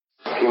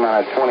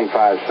T-minus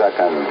 25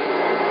 seconds.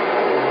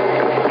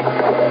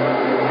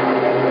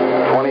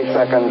 20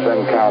 seconds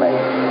and counting.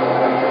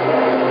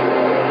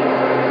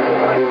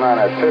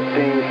 T-minus 15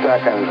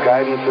 seconds.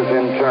 Guidance is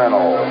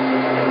internal.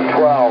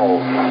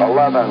 12,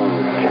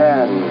 11,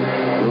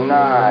 10, 9.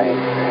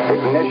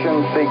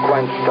 Ignition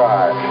sequence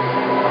start.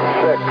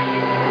 6,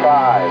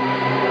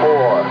 5,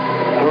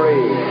 4,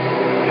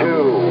 3,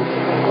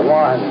 2,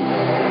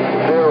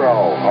 1, 0.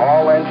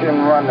 All engine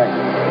running.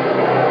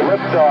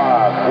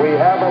 Liftoff. We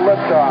have a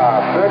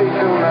liftoff. 32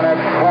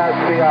 minutes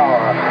past the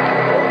hour.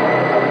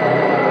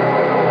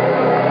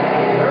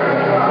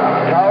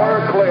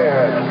 Tower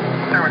cleared. We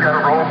got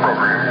a roll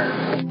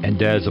program.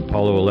 And as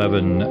Apollo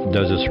 11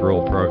 does its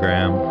roll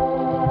program,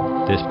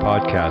 this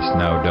podcast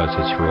now does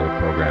its roll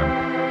program.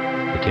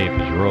 The tape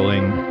is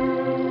rolling.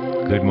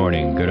 Good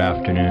morning, good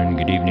afternoon,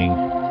 good evening,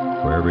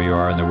 wherever you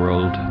are in the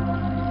world.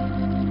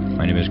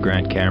 My name is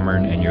Grant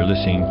Cameron, and you're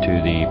listening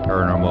to the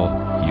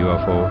Paranormal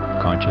UFO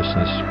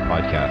Consciousness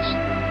Podcast.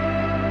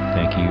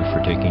 Thank you for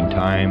taking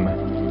time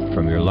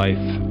from your life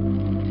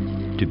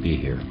to be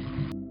here.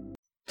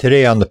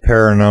 Today on the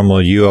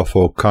Paranormal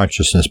UFO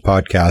Consciousness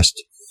Podcast,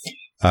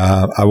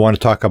 I want to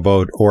talk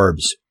about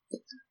orbs.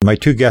 My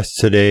two guests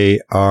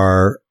today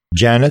are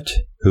Janet,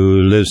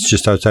 who lives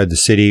just outside the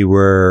city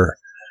where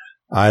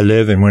I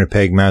live in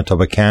Winnipeg,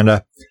 Manitoba,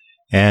 Canada,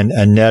 and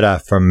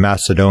Aneta from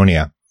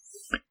Macedonia.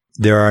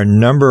 There are a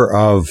number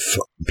of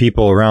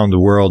people around the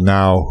world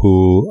now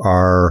who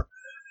are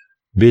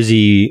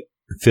busy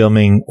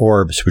filming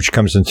orbs, which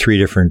comes in three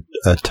different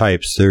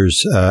types.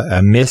 There's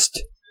a mist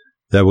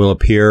that will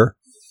appear.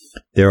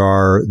 There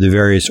are the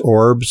various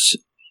orbs,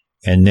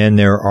 and then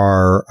there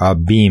are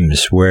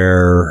beams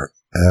where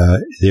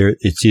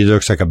it either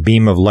looks like a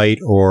beam of light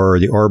or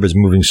the orb is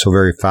moving so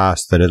very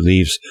fast that it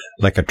leaves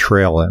like a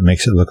trail. It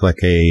makes it look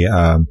like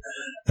a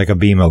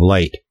beam of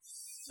light.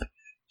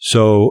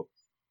 So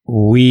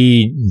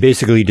we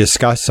basically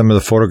discussed some of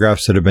the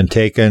photographs that have been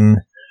taken.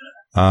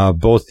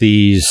 Both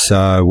these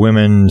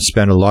women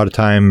spend a lot of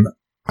time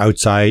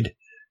outside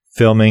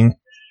filming.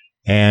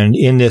 And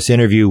in this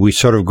interview, we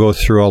sort of go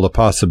through all the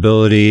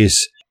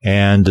possibilities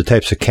and the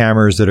types of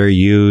cameras that are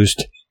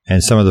used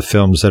and some of the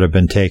films that have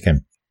been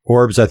taken.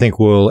 Orbs, I think,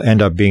 will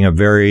end up being a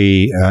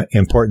very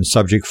important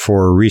subject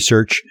for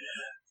research.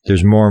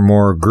 There's more and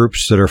more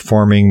groups that are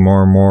forming,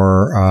 more and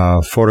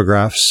more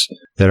photographs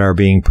that are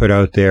being put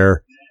out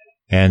there.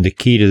 And the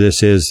key to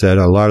this is that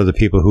a lot of the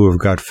people who have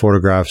got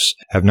photographs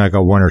have not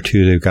got one or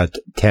two. They've got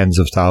tens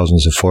of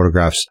thousands of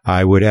photographs.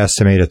 I would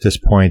estimate at this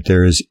point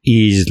there is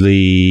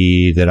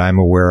easily, that I'm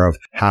aware of,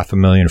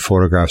 500,000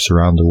 photographs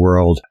around the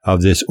world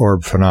of this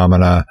orb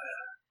phenomena,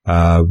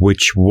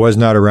 which was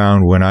not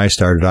around when I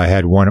started. I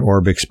had one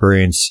orb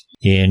experience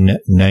in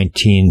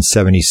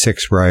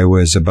 1976 where I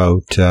was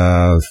about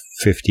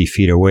 50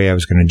 feet away. I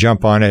was going to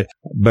jump on it,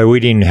 but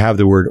we didn't have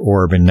the word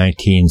orb in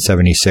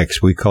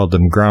 1976. We called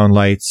them ground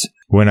lights.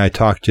 When I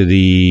talked to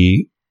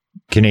the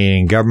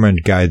Canadian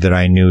government guy that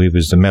I knew, he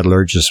was the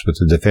metallurgist with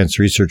the Defense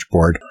Research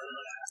Board,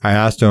 I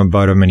asked him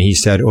about them, and he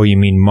said, "Oh, you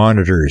mean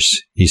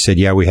monitors?" He said,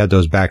 "Yeah, we had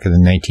those back in the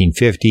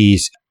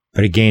 1950s.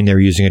 But again, they were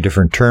using a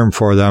different term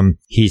for them."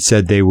 He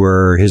said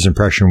his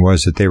impression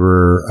was that they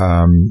were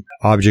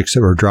objects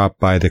that were dropped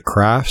by the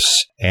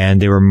crafts,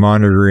 and they were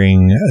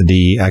monitoring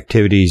the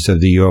activities of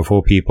the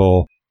UFO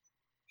people.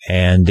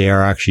 And they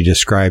are actually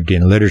described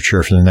in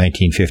literature from the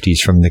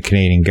 1950s from the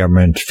Canadian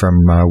government,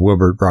 from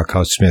Wilbert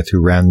Brockhouse-Smith,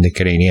 who ran the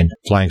Canadian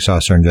Flying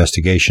Saucer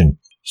investigation.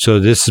 So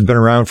this has been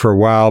around for a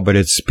while, but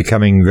it's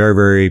becoming very,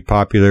 very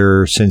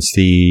popular since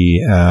the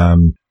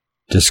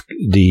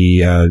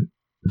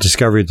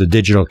discovery of the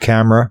digital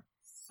camera.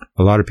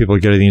 A lot of people are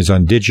getting these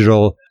on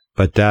digital,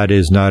 but that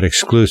is not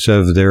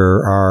exclusive.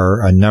 There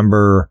are a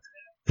number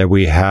that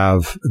we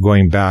have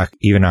going back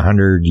even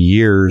 100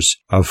 years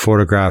of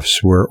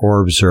photographs where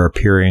orbs are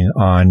appearing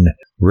on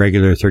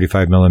regular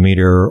 35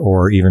 millimeter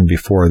or even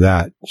before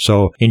that.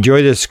 So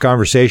enjoy this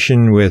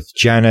conversation with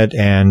Janet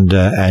and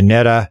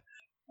Aneta.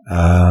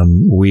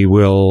 We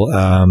will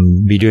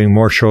be doing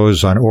more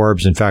shows on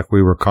orbs. In fact,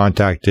 we were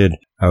contacted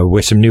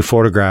with some new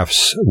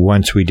photographs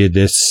once we did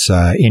this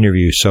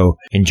interview. So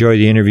enjoy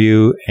the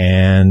interview,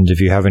 and if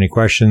you have any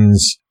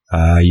questions,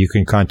 you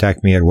can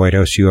contact me at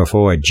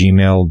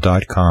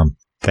whitehouseuFO@gmail.com.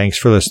 Thanks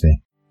for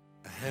listening.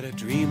 I had a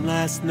dream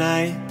last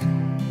night.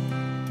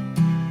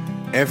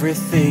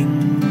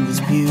 Everything was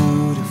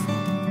beautiful.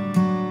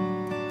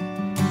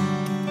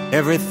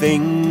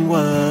 Everything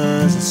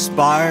was a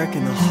spark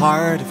in the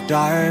heart of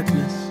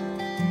darkness,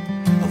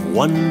 of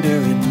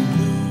wonder and blue.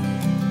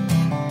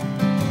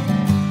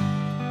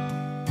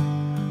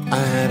 I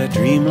had a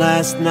dream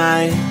last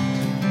night.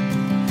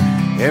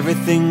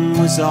 Everything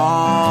was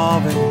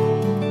alright.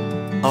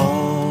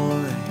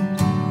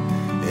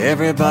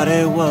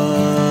 Everybody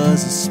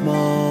was a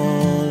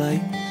small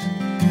light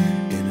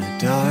in a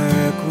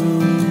dark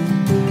room.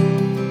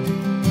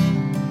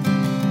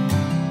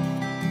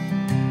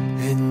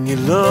 And you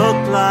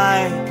look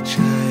like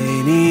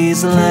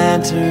Chinese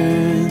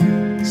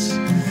lanterns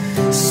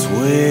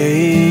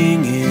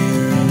swaying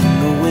in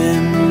the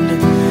wind.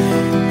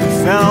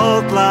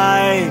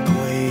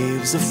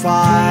 wings of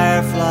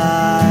fireflies,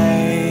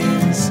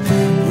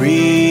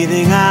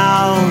 breathing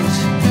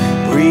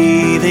out,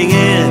 breathing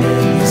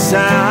in,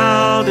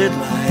 sounded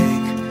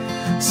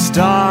like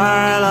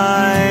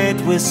starlight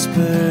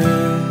whispered,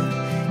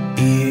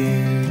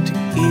 ear to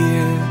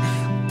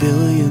ear,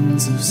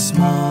 billions of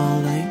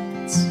small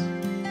lights,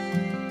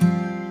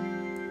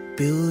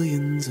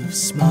 billions of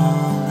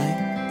small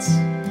lights,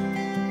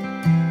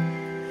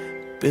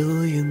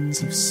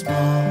 billions of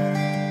small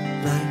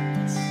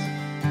lights,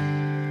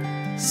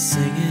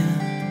 singing,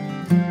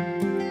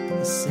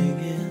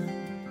 singing.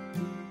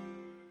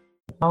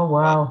 Oh,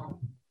 wow.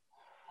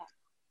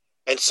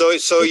 And so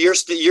you're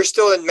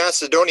still in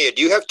Macedonia.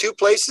 Do you have two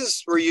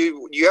places where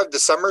you have the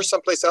summer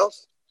someplace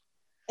else?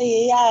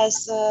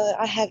 Yes,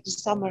 I have the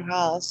summer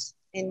house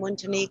in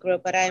Montenegro,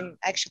 but I'm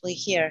actually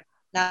here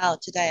now.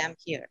 Today I'm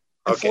here.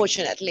 Okay.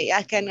 Unfortunately,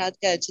 I cannot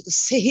go to the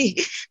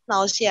sea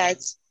now. Yeah,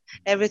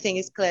 everything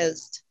is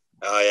closed.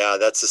 Oh yeah,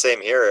 that's the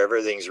same here.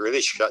 Everything's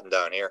really shutting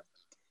down here.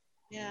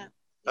 Yeah.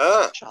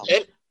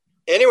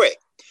 Anyway,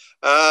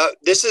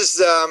 this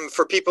is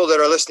for people that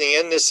are listening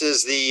in. This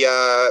is the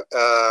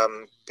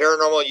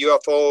Paranormal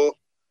UFO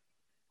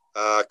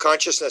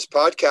Consciousness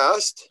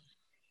Podcast,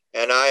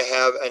 and I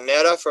have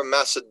Aneta from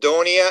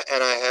Macedonia,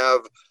 and I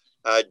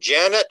have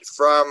Janet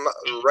from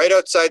right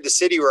outside the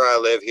city where I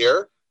live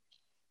here,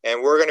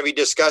 and we're going to be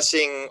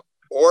discussing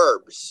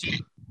orbs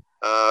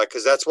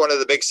because that's one of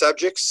the big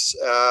subjects.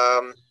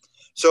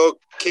 So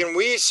can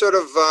we sort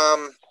of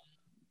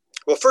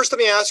well, first let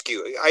me ask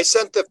you, I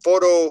sent the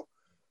photo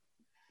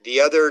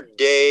the other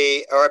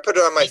day, or I put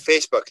it on my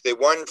Facebook, the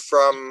one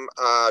from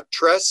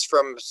Tress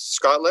from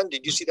Scotland.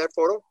 Did you see that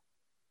photo?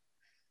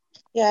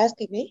 You're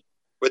asking me?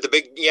 With the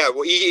big, yeah,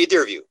 well,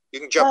 either of you. You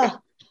can jump in.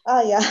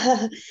 Oh,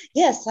 yeah.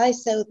 Yes, I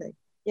saw them.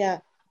 Yeah,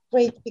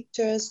 great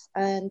pictures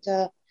and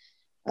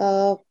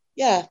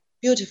yeah,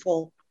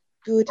 beautiful.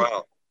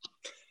 Wow.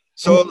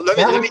 So let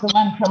me the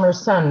one from her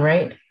son,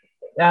 right?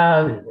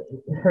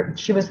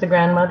 She was the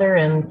grandmother,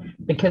 and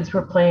the kids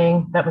were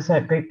playing. That was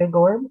that great big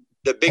orb.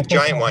 The big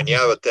giant one,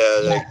 yeah, with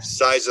the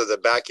size of the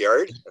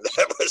backyard.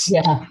 That was,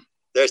 yeah.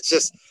 There's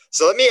just,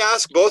 so let me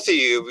ask both of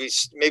you. We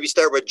maybe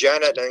start with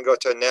Janet and then go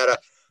to Aneta.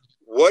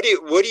 What do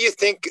you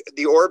think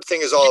the orb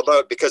thing is all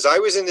about? Because I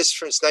was in this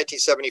since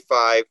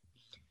 1975,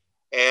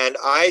 and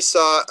I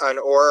saw an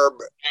orb,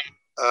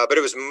 but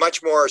it was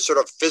much more sort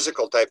of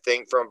physical type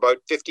thing from about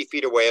 50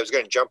 feet away. I was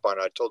going to jump on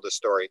it. I told the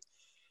story.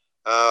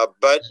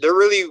 But they're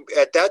really,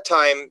 at that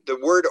time, the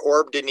word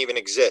orb didn't even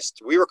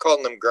exist. We were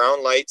calling them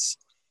ground lights.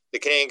 The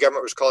Canadian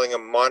government was calling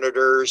them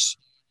monitors.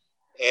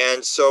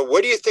 And so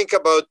what do you think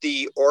about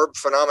the orb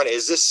phenomena?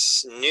 Is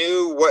this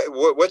new?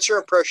 What's your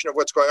impression of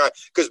what's going on?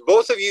 Because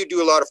both of you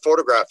do a lot of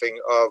photographing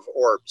of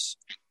orbs.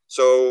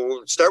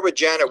 So start with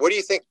Janet. What do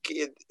you think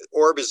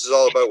orb is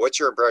all about? What's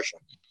your impression?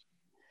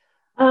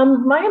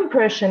 My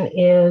impression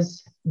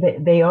is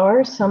that they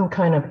are some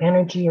kind of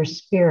energy or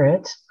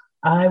spirit.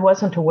 I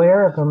wasn't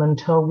aware of them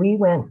until we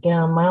went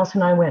down, Miles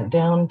and I went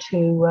down to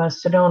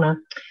Sedona,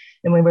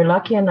 and we were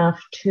lucky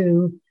enough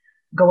to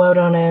go out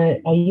on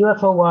a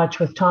UFO watch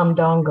with Tom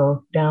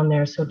Dongo down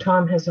there. So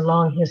Tom has a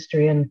long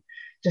history and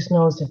just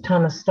knows a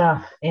ton of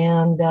stuff.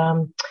 And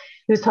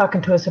he was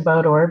talking to us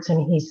about orbs,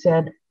 and he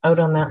said, out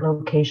on that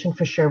location,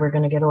 for sure, we're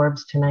going to get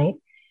orbs tonight.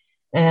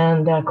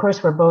 And of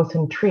course, we're both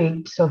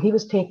intrigued. So he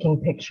was taking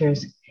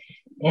pictures,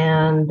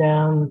 and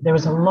there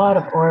was a lot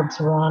of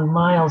orbs around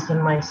Miles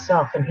and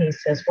myself. And he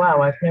says,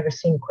 wow, I've never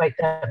seen quite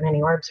that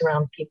many orbs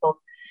around people.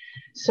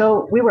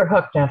 So we were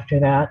hooked after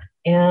that.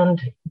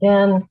 And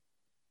then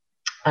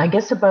I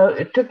guess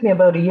it took me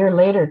about a year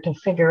later to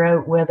figure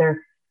out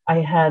whether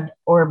I had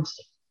orbs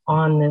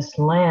on this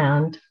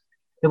land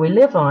that we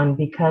live on,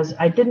 because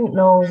I didn't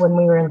know when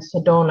we were in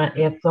Sedona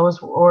if those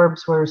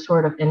orbs were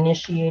sort of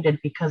initiated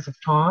because of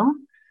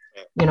Tom,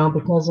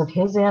 because of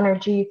his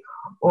energy,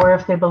 or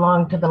if they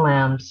belonged to the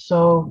land.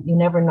 So you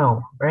never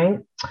know, right?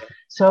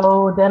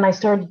 So then I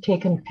started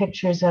taking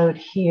pictures out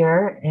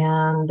here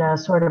and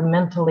sort of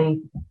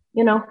mentally,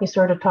 you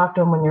sort of talk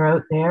to them when you're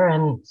out there.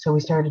 And so we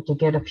started to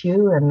get a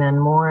few, and then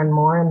more and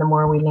more. And the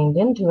more we leaned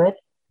into it,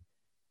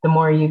 the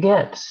more you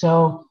get.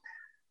 So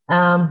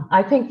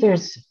I think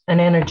there's an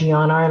energy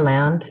on our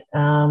land,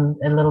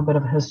 a little bit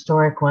of a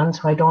historic one.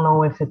 So I don't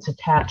know if it's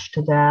attached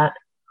to that,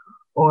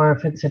 or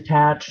if it's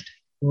attached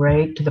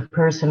right to the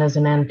person as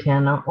an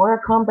antenna, or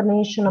a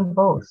combination of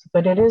both.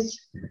 But it is,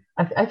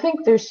 I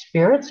think there's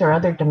spirits or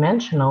other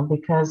dimensional,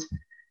 because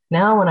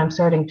now when I'm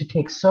starting to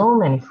take so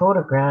many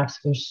photographs,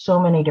 there's so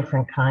many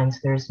different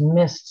kinds. There's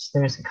mists,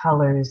 there's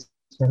colors,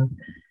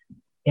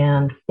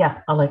 and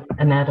yeah, I'll let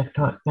Aneta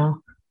talk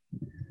now.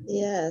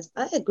 Yes,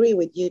 I agree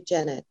with you,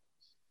 Janet.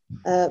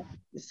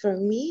 For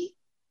me,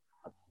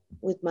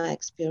 with my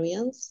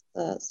experience,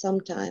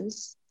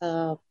 sometimes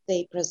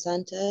they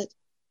presented,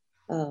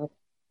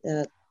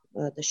 the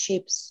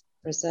ships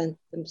present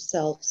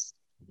themselves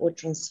or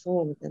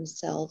transform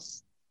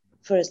themselves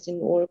first in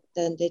orb,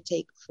 then they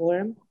take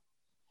form.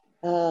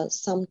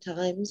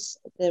 Sometimes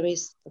there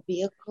is a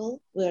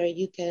vehicle where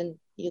you can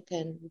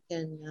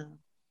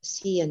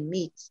see and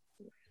meet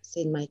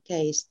as in my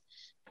case,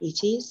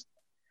 ETs.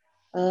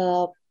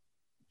 Uh,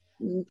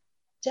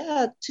 there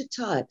are two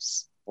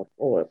types of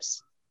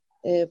orbs.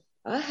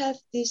 I have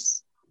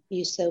this,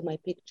 you saw my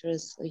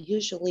pictures,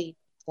 usually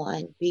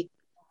flying big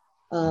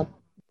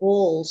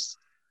balls,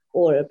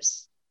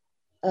 orbs.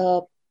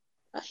 I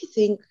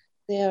think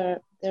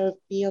they're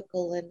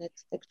vehicle and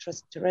it's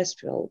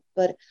extraterrestrial,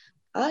 but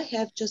I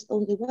have just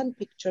only one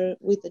picture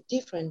with a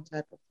different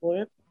type of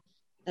orb,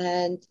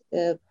 and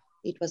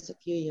it was a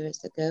few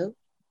years ago.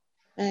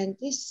 And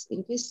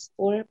in this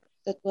orb,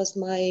 that was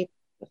a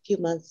few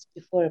months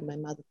before my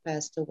mother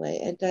passed away,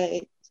 and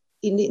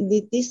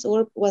in this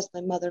orb was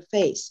my mother's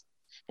face,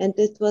 and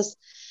it was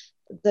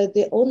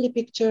the only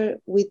picture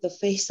with the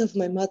face of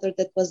my mother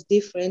that was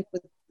different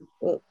with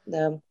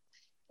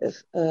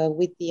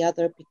the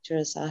other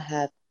pictures I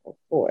have of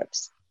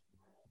orbs.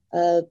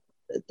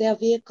 Their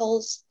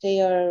vehicles,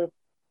 they are,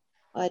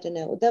 I don't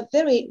know, they're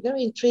very,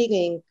 very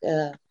intriguing,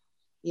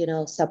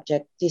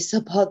 subject is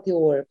about the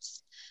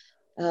orbs.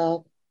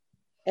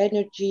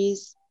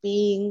 Energies,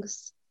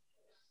 beings.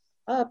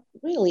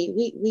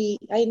 Really,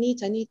 I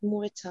need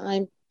more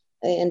time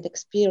and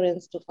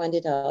experience to find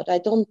it out. I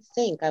don't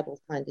think I will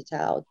find it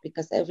out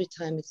because every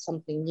time it's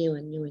something new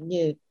and new and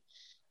new.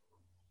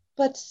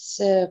 But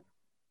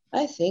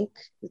I think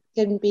it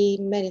can be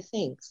many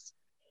things.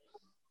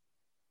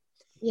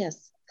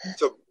 Yes.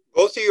 So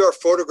both of you are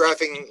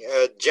photographing.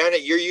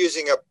 Janet, you're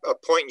using a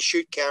point and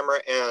shoot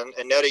camera, and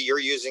Aneta, you're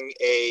using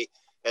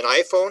an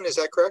iPhone. Is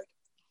that correct?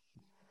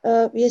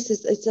 Yes,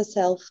 it's a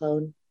cell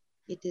phone.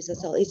 It is a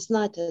cell. It's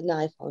not an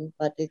iPhone,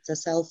 but it's a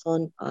cell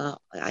phone.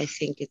 I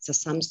think it's a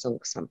Samsung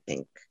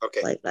something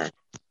like that.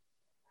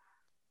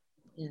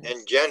 Yes.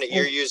 And Janet,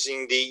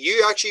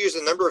 you actually use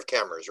a number of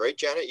cameras, right,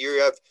 Janet?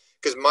 You have,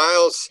 because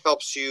Miles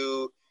helps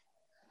you.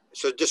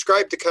 So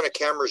describe the kind of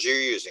cameras you're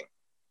using.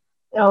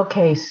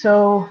 Okay,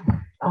 so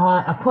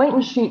a point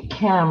and shoot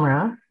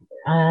camera,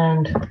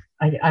 and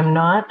I'm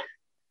not,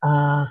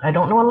 I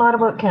don't know a lot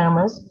about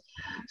cameras.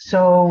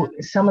 So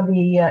some of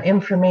the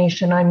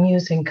information I'm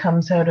using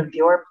comes out of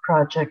the Orb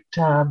Project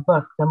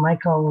book, the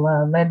Michael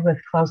Ledwith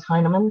Klaus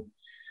Heinemann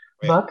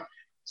book.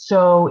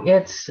 So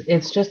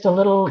it's just a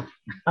little,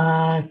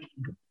 I've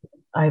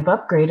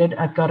upgraded.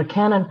 I've got a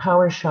Canon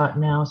PowerShot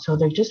now. So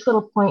they're just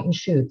little point and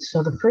shoots.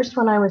 So the first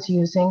one I was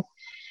using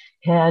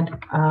had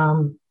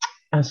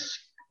a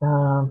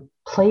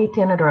plate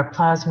in it, or a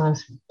plasma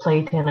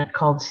plate in it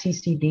called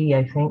CCD,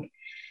 I think.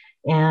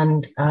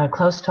 And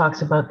Klaus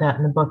talks about that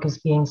in the book as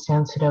being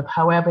sensitive.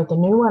 However, the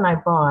new one I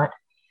bought,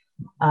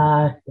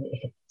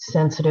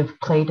 sensitive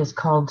plate, is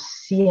called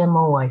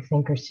CMO, I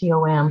think, or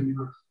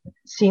COM,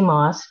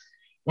 CMOS.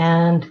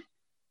 And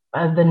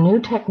the new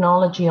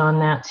technology on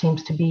that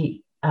seems to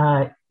be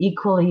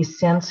equally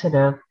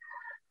sensitive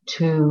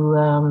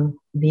to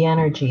the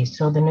energy.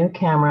 So the new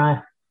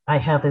camera I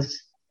have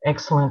is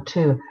excellent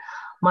too.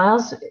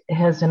 Miles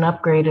has an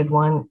upgraded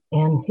one,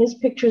 and his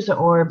pictures of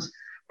orbs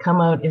come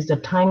out as a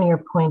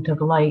tinier point of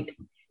light.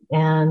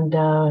 And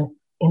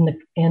in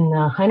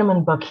the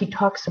Heinemann book, he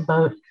talks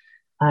about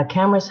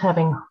cameras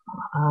having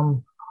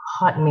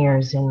hot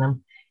mirrors in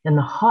them, and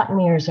the hot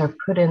mirrors are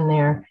put in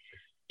there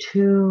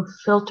to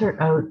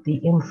filter out the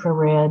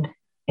infrared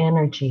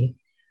energy.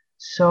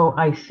 So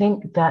I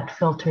think that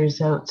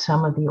filters out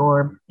some of the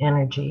orb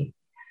energy.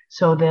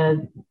 So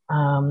the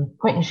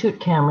point and shoot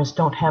cameras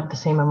don't have the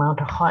same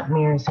amount of hot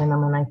mirrors in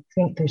them, and I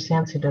think they're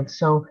sensitive.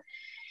 So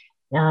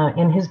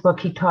in his book,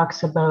 he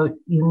talks about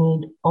you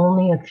need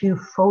only a few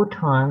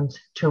photons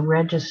to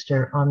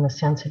register on the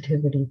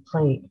sensitivity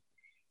plate.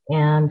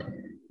 And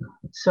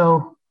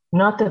so,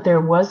 not that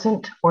there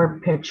wasn't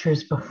orb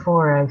pictures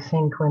before, I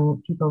think,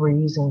 when people were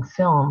using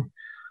film,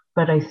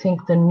 but I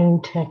think the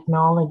new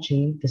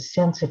technology, the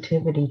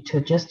sensitivity to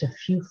just a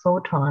few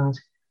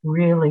photons,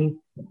 really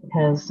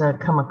has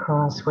come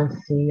across with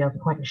the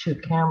point and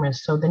shoot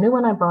cameras. So the new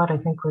one I bought, I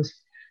think, was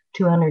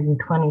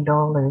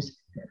 $220.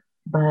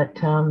 But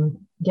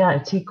yeah,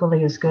 it's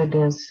equally as good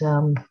as,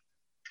 and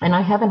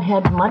I haven't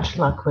had much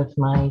luck with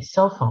my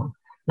cell phone.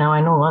 Now,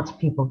 I know lots of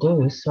people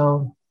do.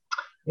 So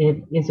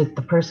is it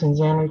the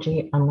person's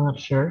energy? I'm not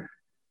sure.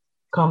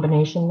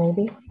 Combination,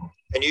 maybe.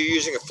 And you're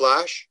using a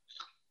flash?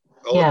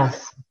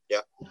 Yes.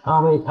 Yeah.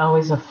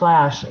 Always a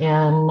flash.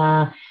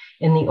 And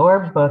in the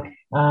Orb book,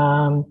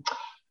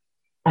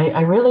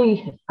 I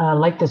really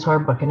like this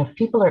Orb book. And if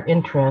people are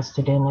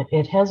interested in it,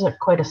 it has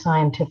quite a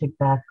scientific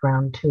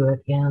background to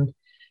it. And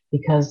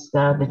because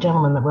the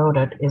gentleman that wrote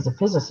it is a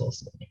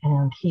physicist,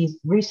 and he's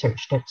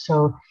researched it.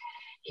 So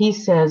he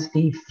says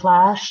the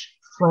flash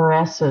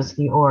fluoresces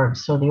the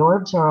orbs. So the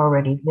orbs are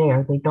already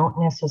there. They don't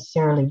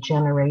necessarily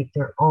generate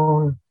their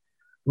own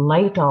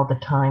light all the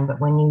time, but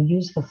when you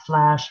use the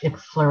flash, it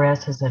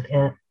fluoresces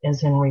it,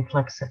 as in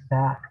reflects it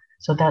back.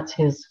 So that's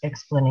his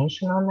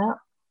explanation on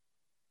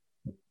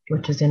that,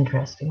 which is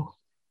interesting.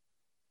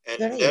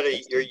 And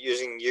Aneta, you're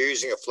using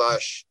a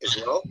flash as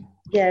well?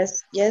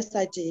 Yes,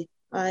 I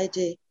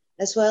do.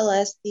 As well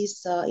as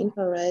this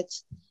infrared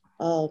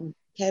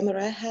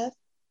camera I have.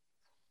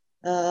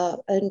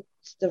 And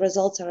the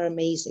results are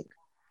amazing.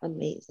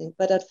 amazing.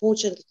 But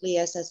unfortunately,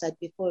 as I said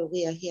before,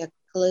 we are here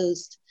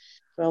closed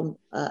from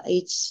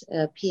 8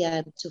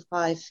 p.m. to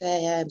 5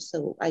 a.m.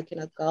 So I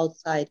cannot go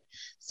outside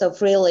so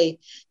freely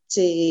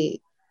to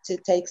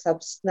take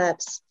some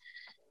snaps.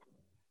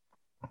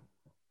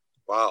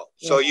 Wow.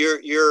 So Yeah.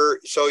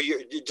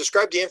 you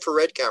describe the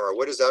infrared camera.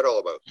 What is that all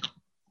about?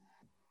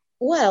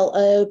 Well,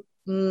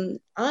 my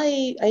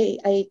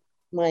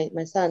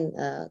son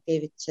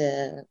gave it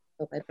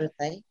for my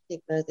birthday.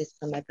 He bought it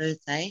for my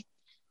birthday,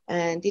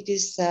 and it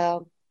is I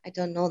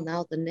don't know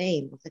now the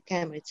name of the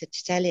camera. It's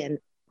Italian.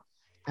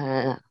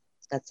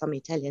 It's got some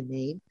Italian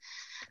name.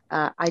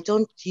 I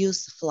don't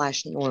use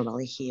flash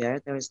normally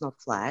here. There is no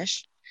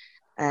flash.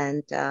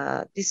 And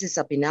this is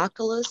a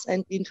binoculars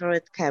and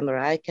infrared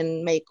camera. I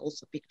can make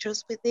also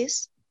pictures with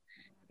this.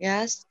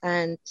 Yes,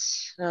 and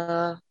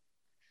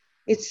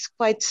it's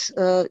quite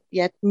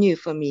yet new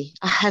for me.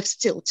 I have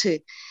still to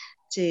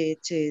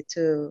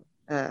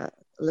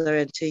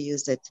learn to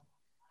use it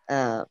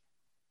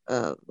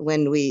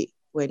when we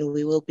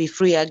will be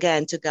free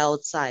again to go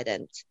outside.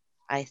 And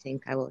I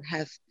think I will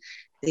have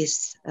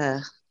this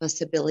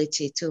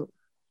possibility to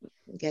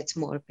get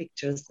more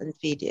pictures and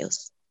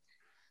videos.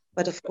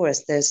 But of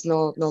course, there's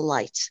no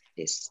light.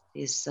 This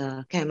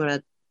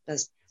camera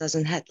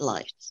doesn't have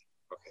light.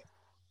 Okay.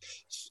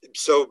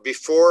 So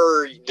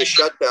before the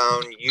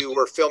shutdown, you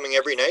were filming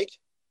every night?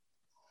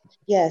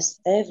 Yes,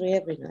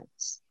 every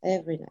night.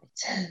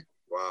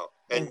 Wow.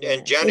 And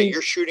Janet,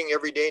 you're shooting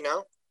every day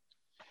now?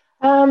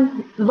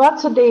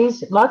 Lots of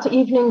days, lots of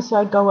evenings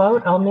I go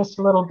out. I'll miss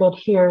a little bit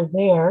here or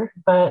there,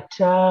 but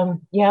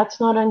yeah, it's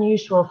not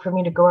unusual for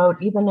me to go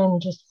out even in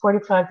just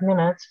 45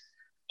 minutes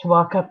to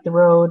walk up the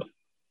road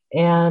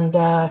and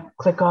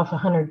click off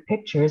 100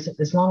 pictures,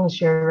 as long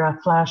as your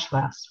flash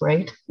lasts,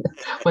 right?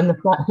 when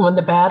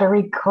the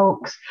battery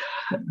conks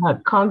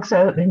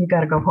out, then you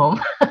got to go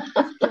home.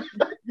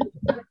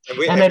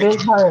 And it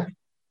is hard.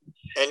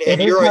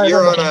 And you're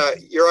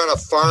on a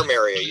farm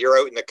area. You're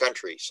out in the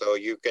country, so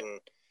you can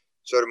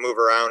sort of move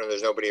around, and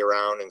there's nobody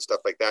around and stuff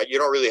like that. You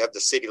don't really have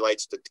the city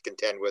lights to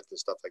contend with and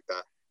stuff like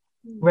that.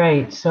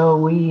 Right. So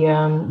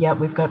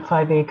we've got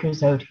 5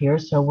 acres out here.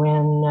 So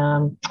when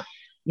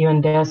you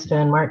and Desta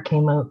and Mark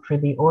came out for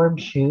the orb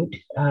shoot,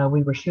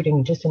 we were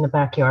shooting just in the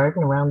backyard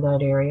and around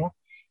that area.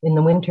 In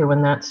the winter,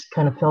 when that's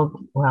kind of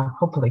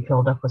hopefully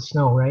filled up with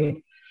snow, right?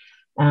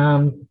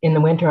 In the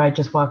winter, I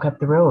just walk up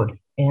the road,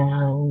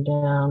 and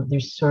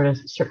there's sort of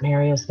certain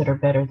areas that are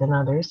better than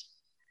others.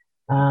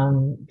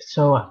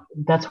 So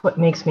that's what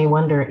makes me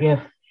wonder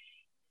if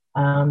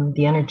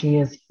the energy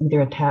is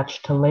either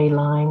attached to ley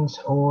lines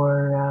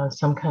or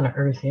some kind of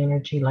earth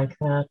energy like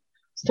that.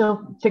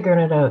 Still figuring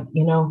it out,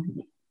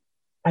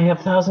 I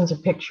have thousands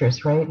of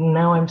pictures, right? And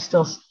now I'm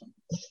still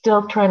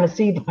trying to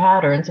see the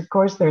patterns. Of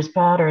course, there's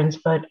patterns,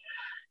 but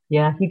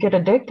yeah, you get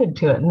addicted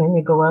to it, and then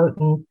you go out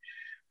and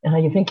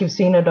you think you've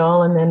seen it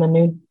all, and then a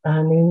new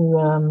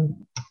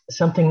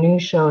something new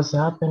shows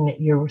up, and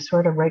you're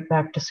sort of right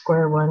back to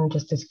square one,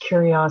 just as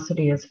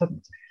curiosity as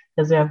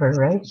ever,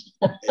 right?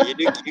 You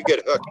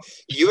get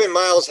hooked. You and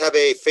Miles have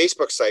a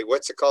Facebook site.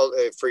 What's it called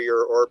for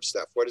your orb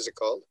stuff? What is it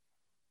called?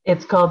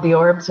 It's called the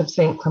Orbs of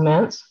St.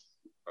 Clements.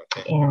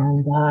 Okay.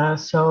 And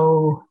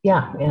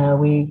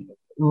we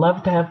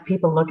love to have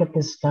people look at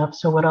this stuff.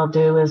 So what I'll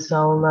do is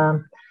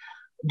I'll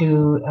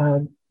do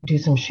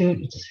some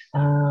shoots.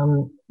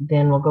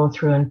 Then we'll go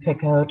through and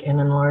pick out and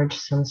enlarge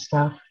some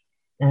stuff.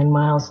 And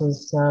Miles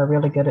is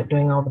really good at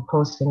doing all the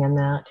posting and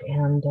that.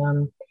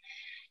 And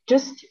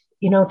just,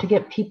 to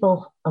get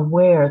people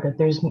aware that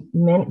there's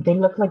they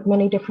look like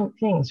many different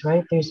things,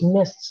 right? There's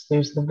mists,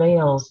 there's the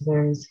veils,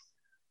 there's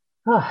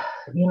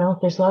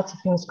lots of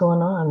things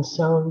going on.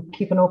 So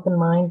keep an open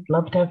mind.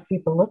 Love to have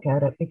people look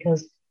at it,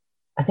 because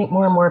I think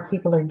more and more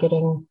people are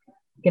getting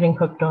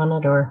hooked on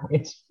it, or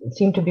it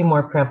seemed to be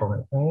more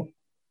prevalent, right?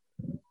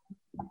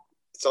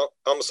 It's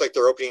almost like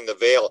they're opening the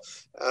veil.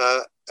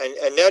 And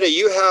Aneta,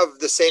 you have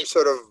the same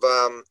sort of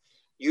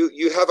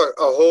you have a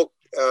whole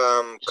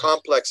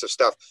complex of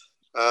stuff.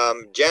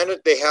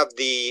 Janet, they have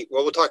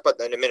we'll talk about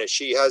that in a minute.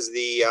 She has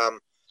the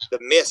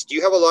mist.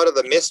 You have a lot of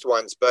the mist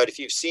ones, but if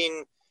you've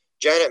seen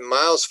Janet and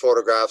Miles'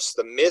 photographs,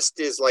 the mist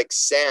is like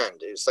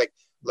sand. It's like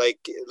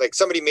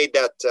somebody made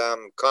that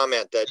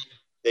comment that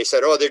they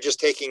said, oh, they're just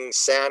taking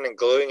sand and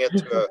gluing it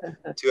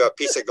to a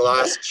piece of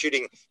glass and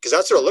shooting, because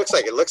that's what it looks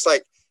like. It looks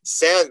like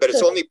sand, but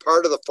it's only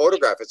part of the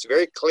photograph. It's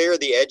very clear,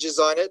 the edges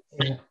on it,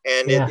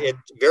 and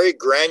it's very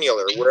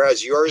granular,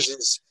 whereas yours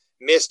is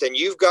mist. And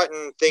you've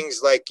gotten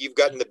things like, you've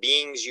gotten the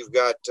beams, you've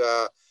got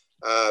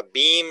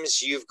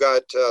beams, you've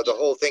got the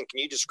whole thing. Can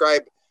you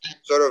describe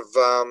sort of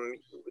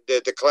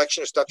the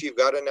collection of stuff you've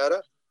got,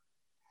 Aneta?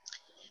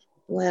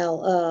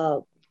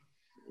 Well,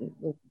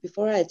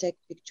 before I take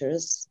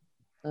pictures,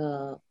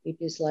 it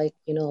is like,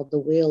 the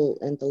will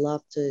and the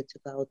love to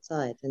go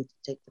outside and to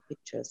take the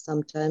pictures.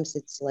 Sometimes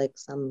it's like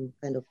some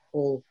kind of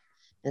pull,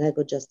 and I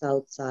go just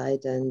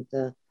outside, and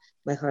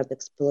my heart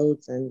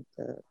explodes, and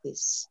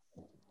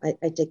I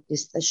take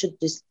this, I shoot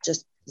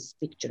just these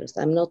pictures.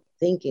 I'm not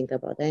thinking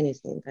about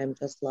anything. I'm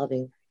just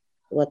loving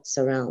what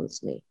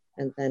surrounds me.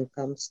 And then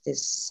comes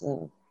this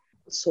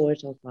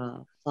sort of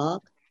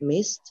fog,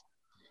 mist,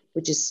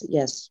 which is,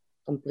 yes,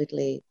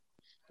 completely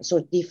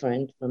sort of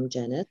different from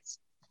Janet's.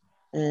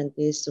 And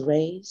these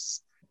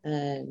rays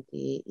and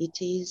the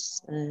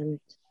ETs and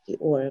the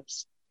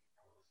orbs.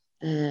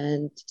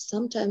 And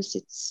sometimes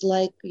it's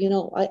like,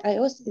 I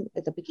was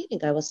at the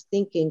beginning, I was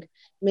thinking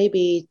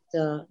maybe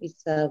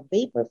it's a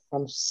vapor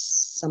from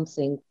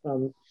something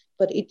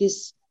but it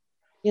is,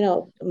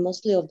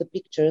 mostly of the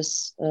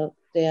pictures,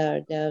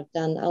 they're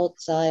done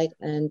outside,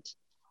 and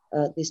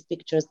these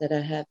pictures that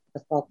I have,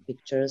 the fog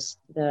pictures,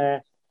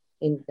 they're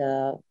in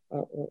the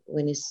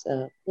when it's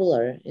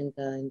cooler in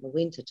the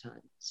winter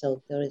time,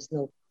 so there is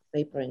no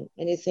vaporing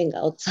anything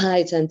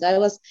outside, and I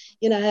was,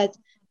 I had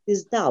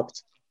this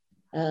doubt,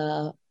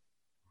 and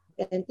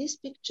these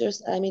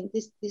pictures, I mean,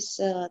 this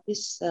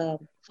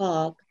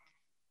fog,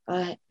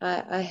 I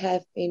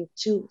have in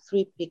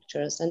 2-3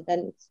 pictures, and then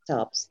it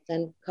stops.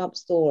 Then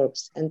comes the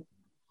orbs, and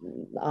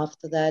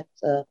after that,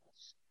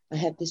 I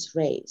have these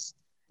rays.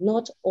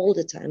 Not all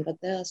the time,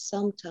 but there are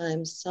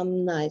sometimes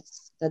some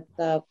nights that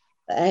are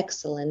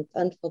excellent,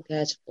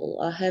 unforgettable.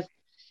 I have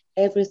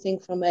everything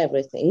from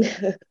everything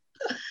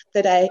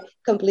that I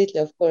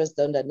completely, of course,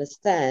 don't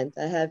understand.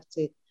 I have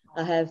to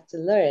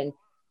learn.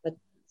 But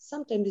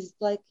sometimes it's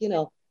like,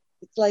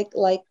 it's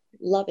like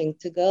loving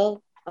to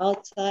go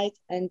outside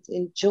and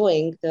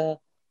enjoying the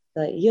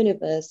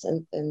universe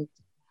and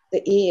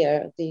the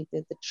air, the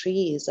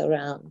trees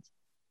around.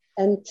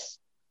 And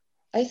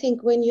I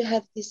think when you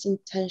have this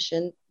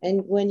intention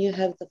and when you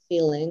have the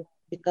feeling,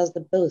 because the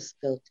both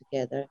go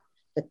together,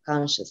 the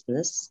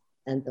consciousness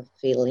and the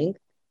feeling,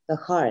 the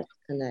heart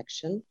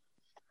connection,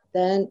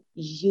 then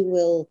you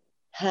will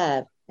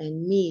have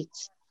and meet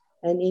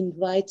and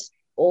invite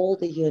all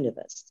the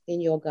universe in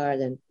your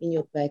garden, in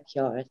your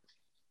backyard,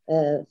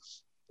 uh,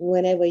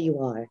 whenever you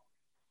are.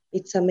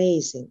 It's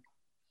amazing.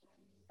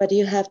 But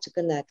you have to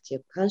connect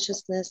your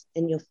consciousness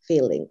and your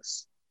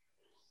feelings.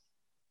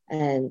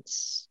 And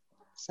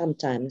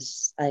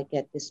sometimes I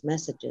get these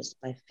messages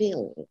by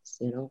feelings,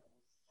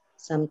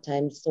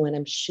 Sometimes when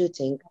I'm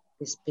shooting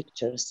these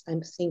pictures,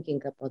 I'm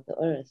thinking about the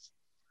earth.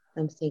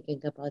 I'm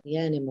thinking about the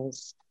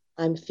animals.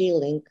 I'm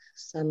feeling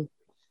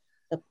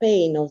the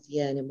pain of the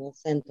animals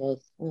and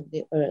of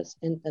the earth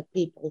and the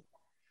people.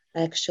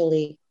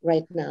 Actually,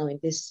 right now in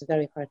this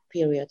very hard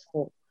period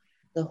for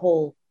the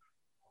whole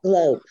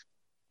globe,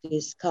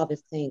 this COVID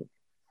thing,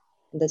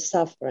 the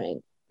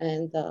suffering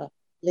and the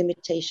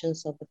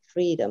limitations of the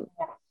freedom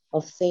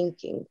of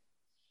thinking,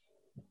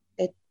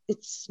 it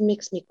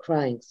makes me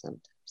crying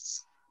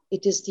sometimes.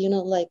 It is,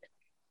 like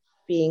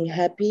being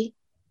happy,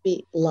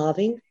 be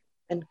loving,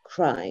 and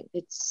crying.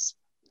 It's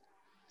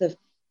the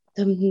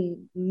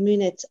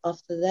minute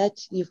after that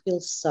you feel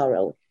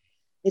sorrow.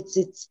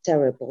 It's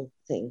terrible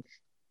thing.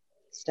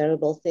 It's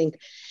terrible thing.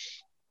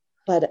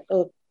 But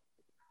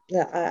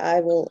yeah, I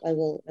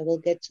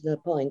will get to the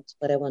point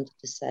what I wanted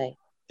to say.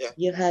 Yeah.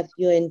 You have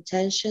your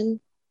intention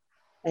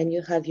and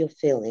you have your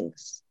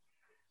feelings,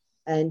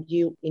 and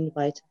you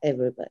invite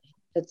everybody.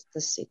 That's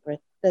the secret.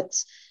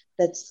 That's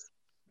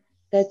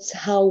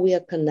how we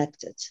are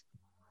connected.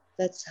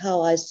 That's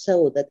how I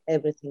saw that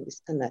everything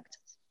is connected.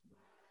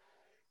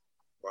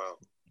 Wow,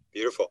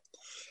 beautiful.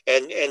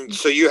 And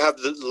so you have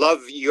the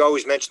love. You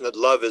always mention that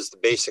love is the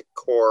basic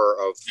core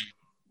of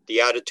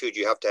the attitude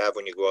you have to have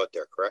when you go out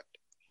there, correct?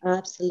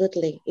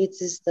 Absolutely.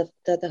 It is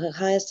the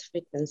highest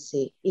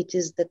frequency. It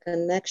is the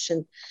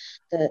connection,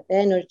 the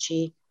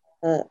energy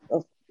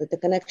of the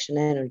connection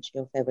energy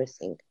of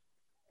everything.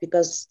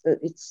 Because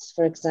it's,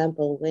 for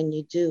example, when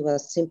you do a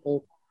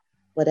simple,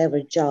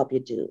 whatever job you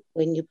do,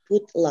 when you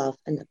put love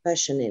and the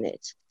passion in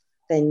it,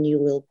 then you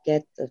will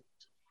get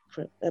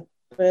a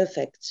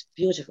perfect,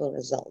 beautiful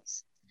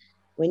results.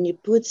 When you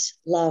put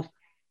love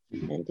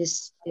and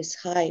this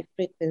high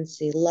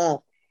frequency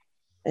love,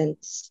 and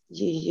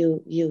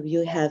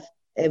you have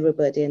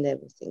everybody and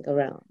everything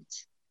around,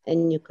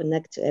 and you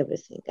connect to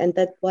everything, and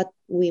that's what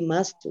we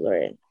must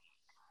learn.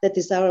 That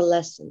is our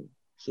lesson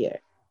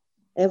here,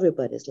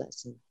 everybody's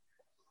lesson.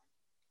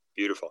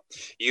 Beautiful.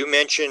 You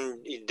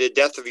mentioned the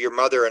death of your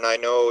mother, and I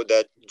know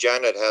that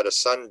Janet had a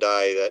son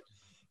die, that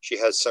she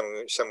has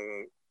some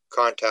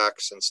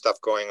contacts and stuff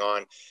going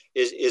on.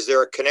 Is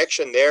there a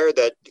connection there?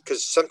 That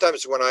because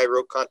sometimes when I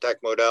wrote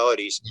contact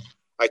modalities,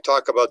 I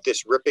talk about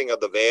this ripping of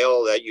the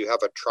veil, that you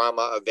have a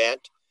trauma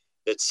event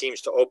that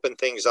seems to open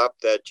things up,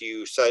 that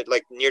you said,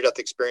 like near-death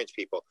experience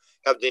people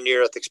have the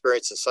near-death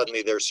experience and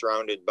suddenly they're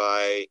surrounded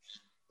by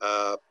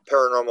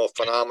paranormal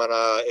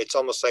phenomena. It's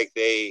almost like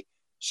they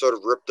sort of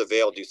rip the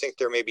veil. Do you think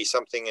there may be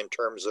something in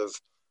terms of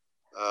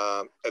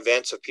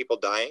events of people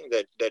dying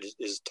that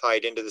is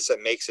tied into this,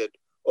 that makes it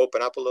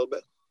open up a little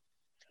bit?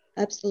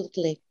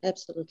 Absolutely.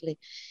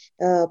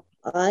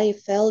 I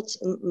felt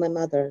my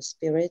mother's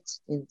spirit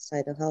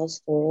inside the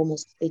house for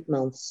almost 8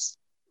 months,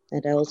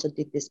 and I also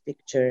did this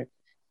picture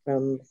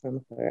from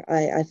her.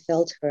 I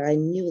felt her. I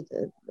knew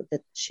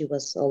that she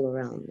was all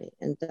around me,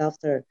 and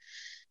after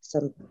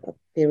some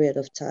period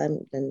of time,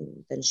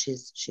 then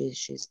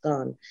she's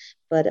gone.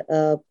 But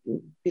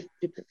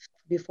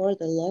before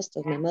the loss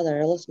of my mother,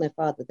 I lost my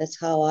father. That's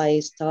how I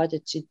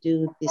started to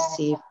do the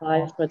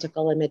C5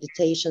 protocol and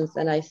meditations,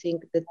 and I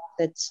think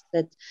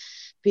that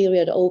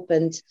period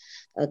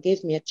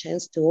gave me a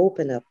chance to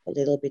open up a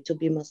little bit, to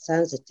be more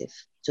sensitive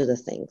to the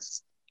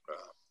things.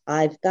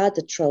 I've got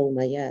the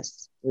trauma,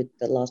 yes, with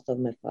the loss of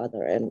my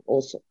father and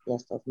also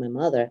loss of my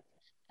mother.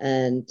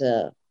 And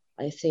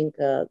I think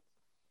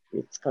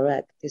it's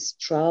correct. These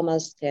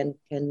traumas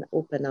can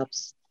open up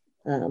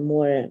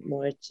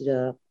more to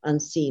the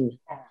unseen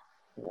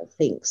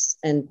things.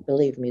 And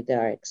believe me, they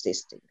are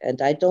existing.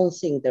 And I don't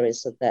think there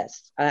is a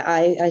death.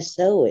 I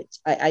saw it.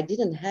 I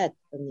didn't have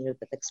a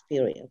near-death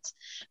experience.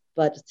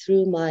 But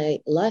through my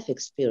life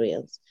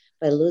experience,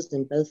 by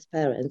losing both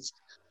parents,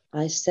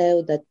 I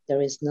saw that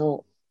there is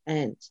no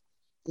end.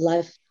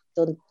 Life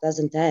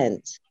doesn't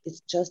end.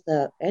 It's just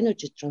an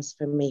energy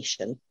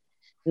transformation.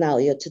 Now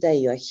today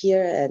you are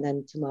here, and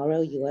then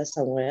tomorrow you are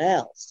somewhere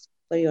else,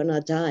 but you're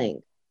not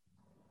dying.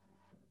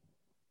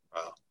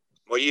 Wow.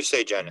 What do you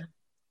say, Janet?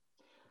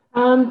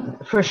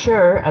 For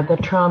sure, the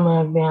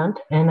trauma event,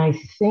 and I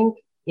think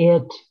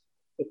it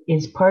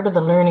is part of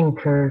the learning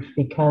curve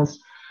because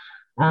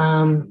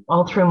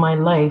all through my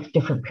life,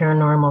 different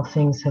paranormal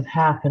things have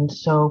happened.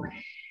 So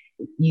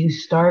you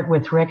start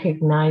with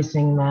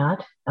recognizing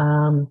that.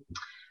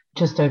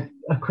 Just a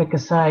quick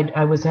aside,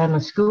 I was on a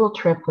school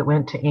trip that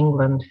went to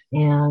England,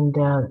 and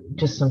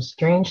just some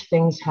strange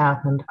things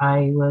happened.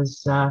 I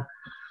was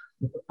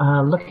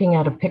looking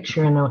at a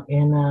picture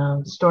in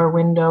a store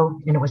window,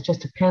 and it was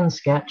just a pen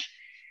sketch.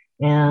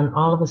 And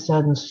all of a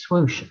sudden,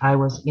 swoosh, I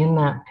was in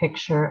that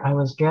picture. I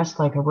was dressed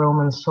like a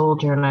Roman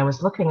soldier, and I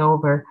was looking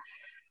over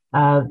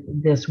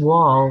this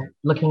wall,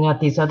 looking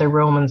at these other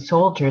Roman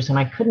soldiers, and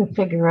I couldn't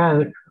figure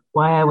out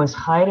why I was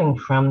hiding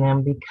from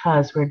them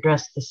because we're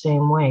dressed the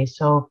same way.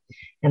 So,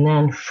 and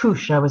then,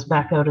 whoosh, I was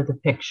back out of the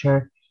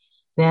picture.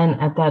 Then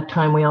at that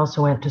time, we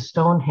also went to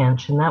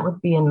Stonehenge, and that would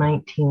be in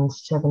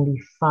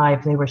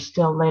 1975. They were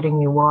still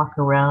letting you walk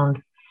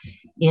around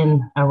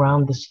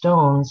around the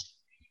stones.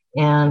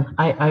 And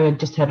I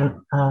just had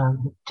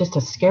just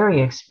a scary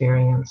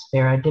experience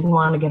there. I didn't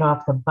want to get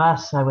off the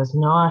bus. I was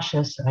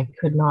nauseous. I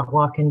could not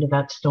walk into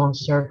that stone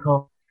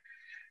circle.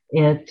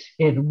 It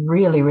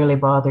really, really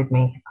bothered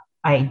me.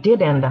 I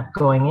did end up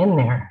going in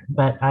there,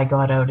 but I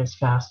got out as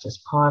fast as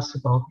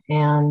possible.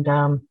 And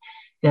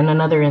then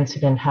another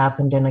incident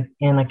happened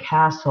in a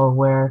castle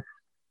where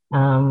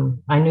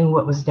I knew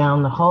what was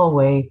down the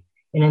hallway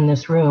and in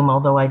this room,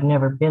 although I'd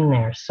never been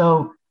there.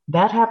 So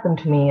that happened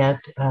to me at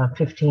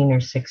 15 or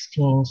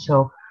 16.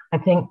 So I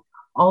think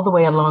all the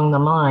way along the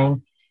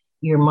line,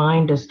 your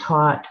mind is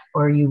taught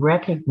or you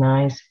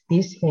recognize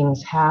these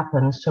things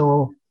happen.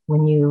 So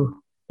when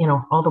you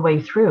all the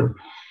way through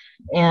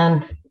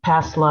and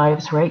past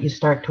lives, right, you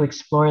start to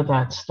explore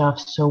that stuff.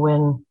 So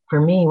for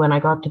me, when I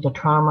got to the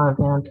trauma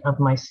event of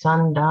my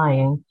son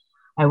dying,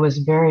 I was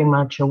very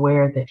much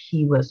aware that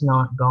he was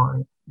not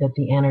gone, that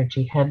the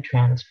energy had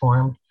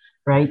transformed,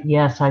 right?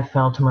 Yes, I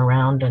felt him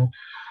around and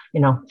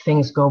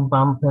things go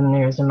bump and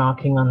there's a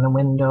knocking on the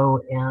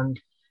window. And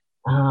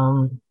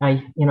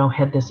I,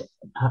 had this,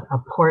 a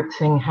port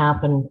thing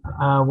happen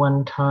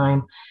one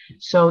time.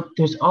 So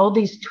there's all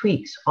these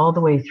tweaks all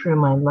the way through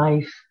my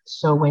life.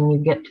 So when you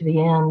get to the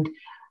end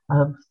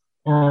of,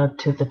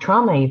 to the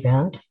trauma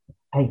event,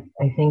 I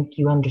think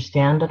you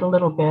understand it a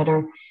little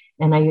better.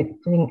 And I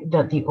think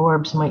that the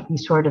orbs might be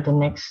sort of the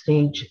next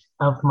stage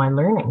of my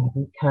learning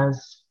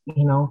because,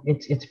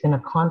 it's been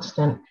a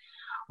constant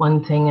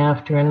one thing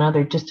after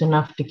another, just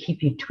enough to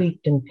keep you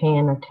tweaked and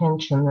paying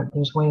attention that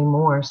there's way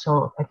more.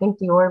 So I think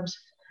the orbs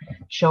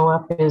show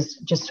up as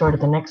just sort of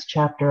the next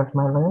chapter of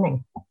my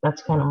learning.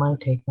 That's kind of my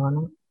take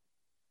on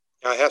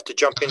it. I have to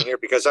jump in here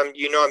because I'm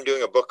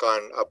doing a book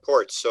on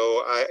apports.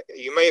 So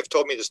you may have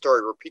told me the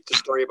story. Repeat the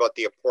story about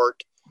the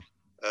apport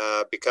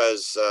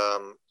because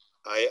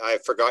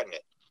I've forgotten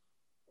it.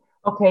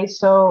 Okay,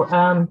 so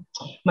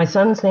my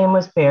son's name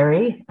was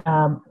Barry,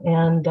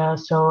 and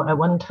so at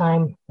one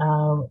time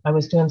I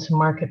was doing some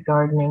market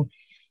gardening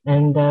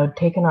and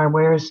taking our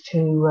wares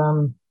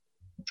to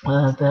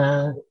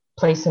the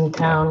place in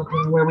town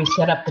where we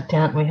set up the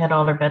tent. We had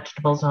all our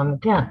vegetables on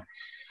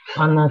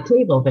the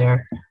table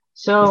there.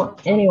 So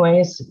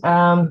anyways,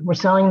 we're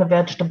selling the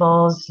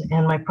vegetables,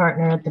 and my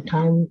partner at the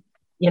time,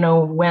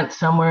 went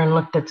somewhere and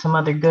looked at some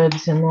other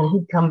goods, and then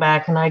he'd come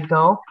back and I'd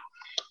go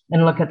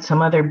and look at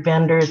some other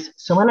vendors.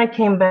 So when I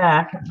came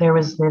back, there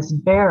was this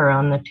bear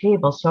on the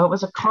table. So it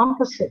was a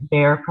composite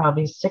bear,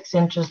 probably 6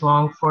 inches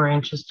long, 4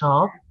 inches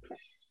tall.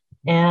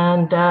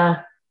 And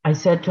I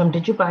said to him,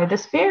 "Did you buy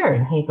this bear?"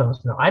 And he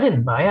goes, "No, I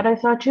didn't buy it. I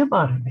thought you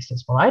bought it." I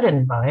says, "Well, I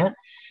didn't buy it."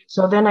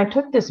 So then I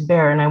took this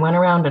bear and I went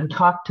around and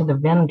talked to the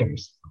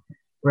vendors,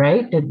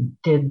 right?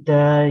 Did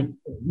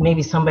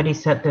maybe somebody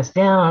set this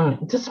down?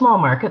 It's a small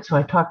market. So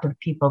I talked to the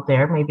people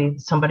there. Maybe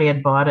somebody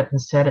had bought it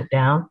and set it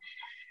down.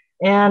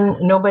 And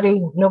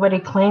nobody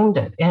claimed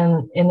it.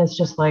 And it's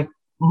just like,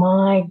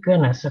 my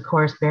goodness, of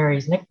course,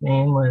 Barry's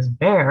nickname was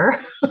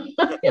Bear.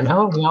 We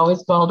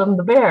always called him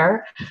the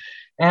Bear.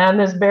 And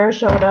this bear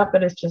showed up,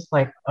 and it's just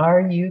like,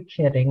 are you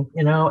kidding?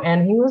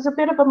 And he was a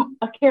bit of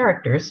a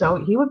character, so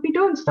he would be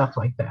doing stuff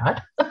like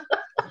that.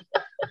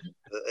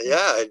 Yeah,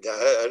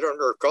 I don't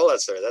recall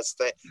that, sir.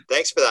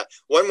 Thanks for that.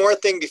 One more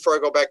thing before I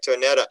go back to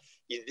Aneta.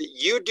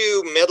 You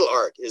do metal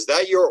art. Is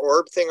that your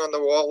orb thing on the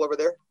wall over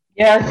there?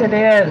 Yes, it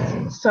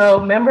is.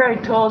 So remember I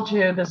told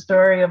you the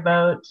story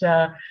about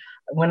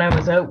when I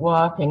was out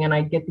walking and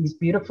I'd get these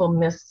beautiful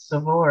mists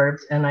of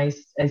orbs. And I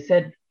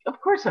said, of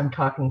course I'm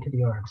talking to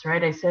the orbs,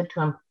 right? I said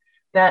to him,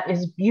 that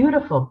is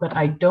beautiful, but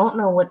I don't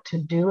know what to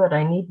do it.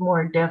 I need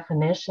more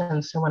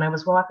definition. So when I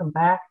was walking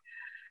back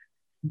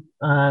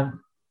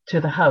to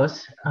the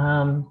house,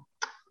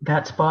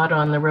 that spot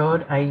on the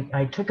road,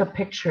 I took a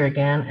picture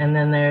again, and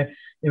then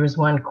there was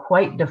one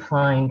quite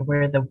defined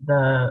where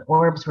the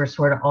orbs were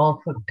sort of all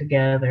put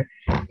together.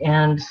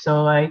 And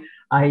so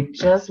I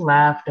just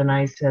laughed and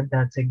I said,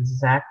 that's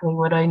exactly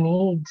what I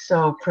need.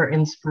 So for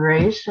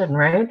inspiration,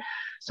 right?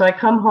 So I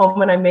come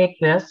home and I make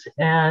this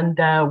and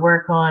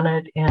work on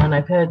it. And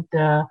I've had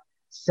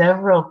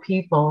several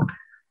people,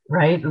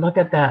 right, look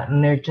at that,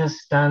 and they're just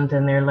stunned,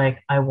 and they're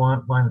like, I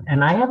want one.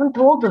 And I haven't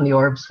told them the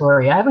orb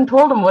story. I haven't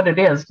told them what it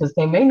is, because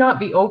they may not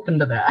be open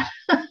to that.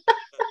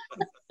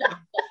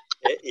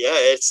 Yeah,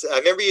 I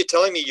remember you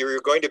telling me you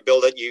were going to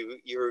build it. You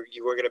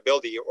were going to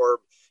build the orb,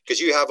 because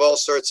you have all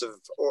sorts of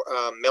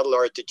metal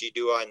art that you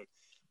do on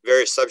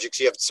various subjects.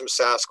 You have some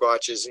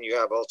Sasquatches, and you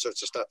have all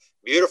sorts of stuff,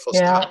 beautiful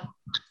stuff.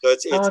 So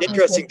it's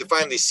interesting to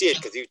finally see it,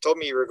 because you told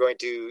me you were going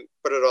to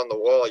put it on the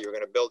wall. You were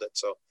going to build it.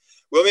 So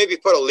we'll maybe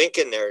put a link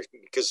in there,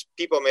 because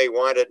people may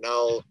want it, and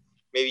I'll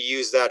maybe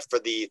use that for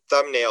the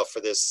thumbnail for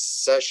this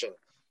session,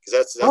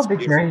 because that's be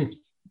great.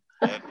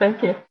 Yeah.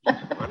 Thank you.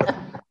 Wonderful.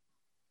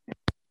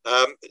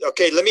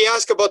 Okay, let me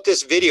ask about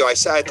this video. I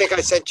think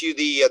I sent you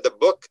the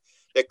book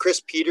that Chris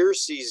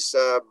Peters, he's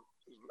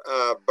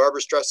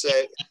Barbara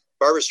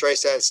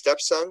Streisand's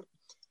stepson,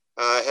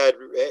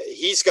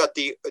 he's got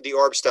the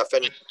orb stuff,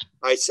 and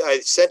I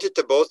sent it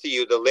to both of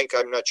you, the link.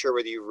 I'm not sure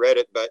whether you read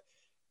it, but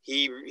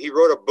he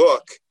wrote a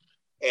book,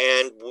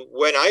 and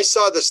when I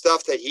saw the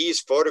stuff that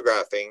he's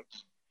photographing,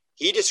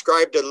 he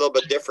described it a little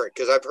bit different,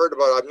 because I've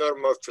known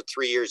him for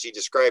 3 years. He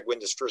described when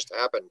this first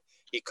happened,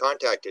 he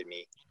contacted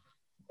me,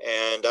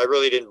 and I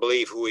really didn't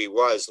believe who he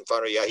was, and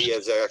found out, yeah, he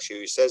is actually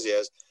who he says he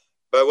is.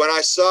 But when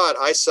I saw it,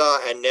 I saw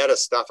Aneta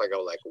stuff. I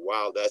go like,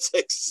 wow, that's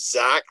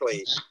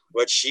exactly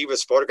what she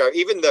was photographing.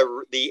 Even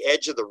the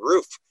edge of the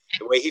roof,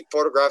 the way he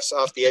photographs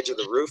off the edge of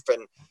the roof,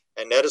 and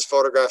Aneta's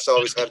photographs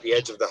always have the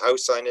edge of the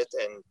house on it.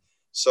 And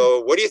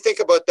so, what do you think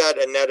about that,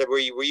 Aneta? Were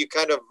you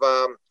kind of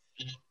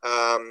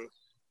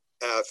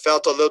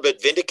felt a little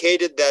bit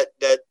vindicated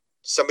that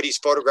somebody's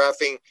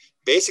photographing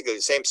basically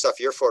the same stuff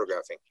you're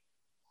photographing?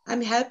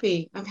 I'm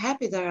happy.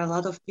 There are a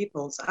lot of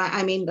people.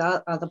 I mean,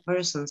 the other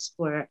persons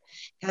who are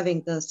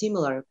having the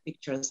similar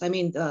pictures. I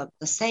mean, the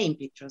same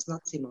pictures,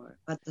 not similar,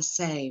 but the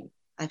same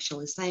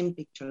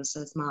pictures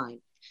as mine.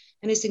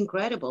 And it's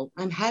incredible.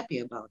 I'm happy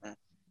about that.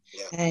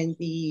 Yeah. And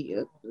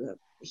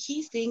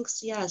he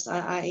thinks, yes,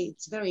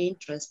 it's very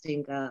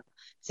interesting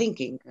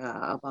thinking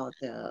about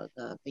the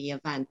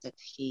event that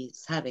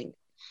he's having,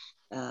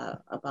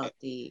 about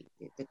the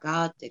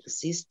God,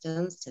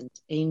 existence, and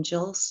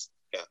angels.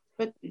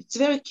 But it's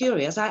very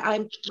curious. I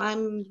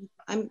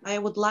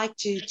would like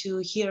to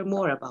hear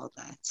more about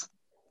that.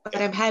 But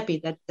I'm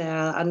happy that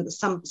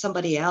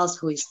somebody else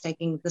who is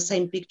taking the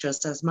same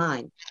pictures as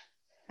mine.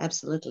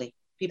 Absolutely,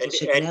 people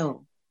should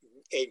know.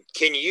 And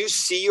can you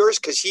see yours?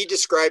 Because he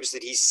describes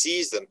that he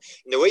sees them.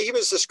 And the way he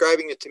was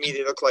describing it to me,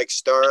 they look like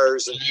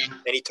stars. And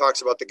he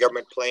talks about the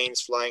government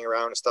planes flying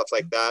around and stuff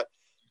like that.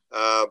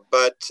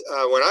 But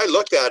when I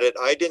looked at it,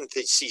 I didn't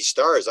see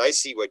stars. I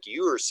see what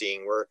you were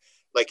seeing, where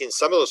like in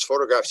some of those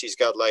photographs, he's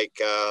got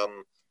like,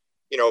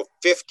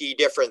 50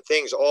 different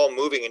things all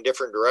moving in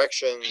different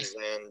directions.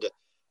 And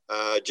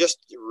just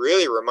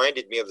really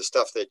reminded me of the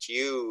stuff that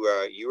you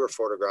were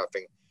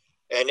photographing.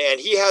 And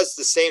he has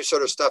the same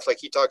sort of stuff, like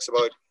he talks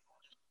about,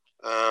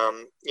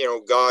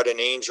 God and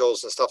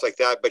angels and stuff like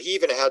that. But he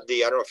even had I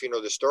don't know if you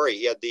know the story,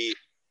 he had the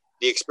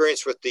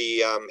experience with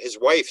his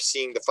wife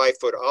seeing the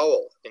 5-foot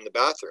owl in the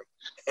bathroom.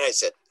 And I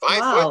said, 5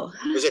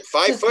 foot? Was it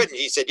 5 foot? And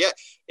he said, yeah.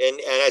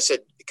 And I said,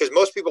 because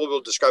most people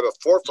will describe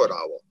a 4-foot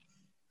owl.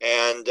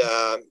 And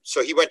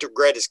so he went to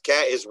grab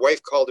his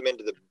wife called him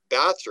into the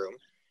bathroom,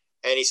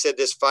 and he said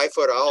this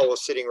 5-foot owl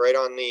was sitting right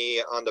on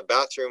the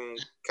bathroom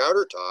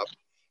countertop,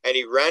 and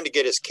he ran to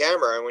get his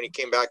camera, and when he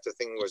came back, the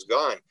thing was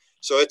gone.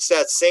 So it's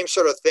that same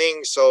sort of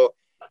thing. So,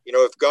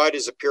 if God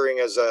is appearing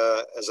as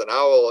an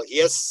owl, he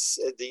has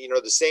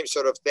the same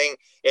sort of thing,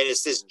 and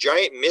it's this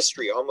giant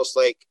mystery, almost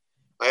like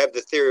I have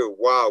the theory of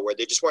wow, where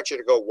they just want you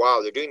to go, wow,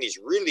 they're doing these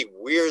really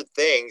weird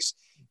things,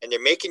 and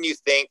they're making you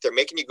think, they're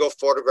making you go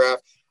photograph,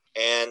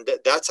 and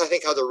that's, I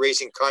think, how they're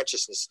raising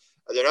consciousness.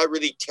 They're not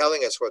really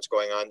telling us what's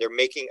going on. They're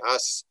making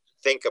us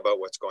think about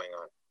what's going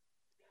on.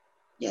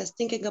 Yes,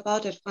 thinking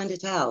about it, find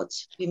it out,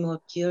 be more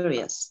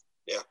curious.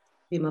 Yeah.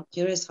 be more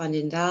curious,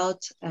 finding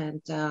out,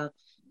 and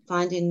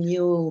finding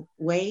new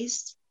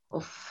ways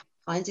of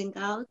finding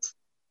out.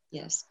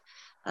 Yes,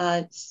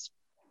 it's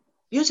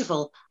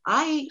beautiful.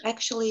 I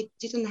actually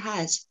didn't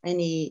have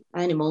any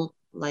animal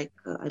like,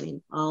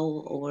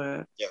 owl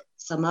or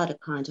some other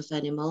kind of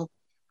animal.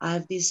 I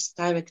have this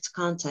direct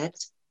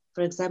contact.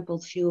 For example, a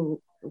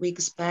few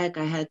weeks back,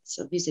 I had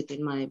a visit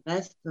in my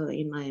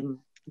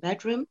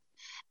bedroom.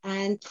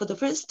 And for the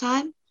first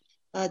time,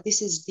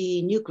 this is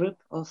the new group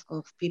of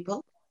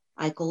people.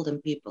 I call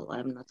them people.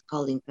 I'm not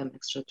calling them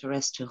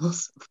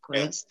extraterrestrials, of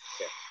course.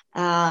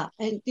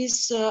 And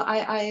this,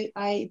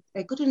 I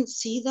couldn't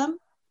see them.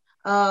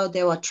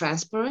 They were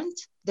transparent.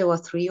 There were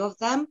three of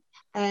them,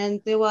 and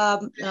they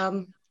were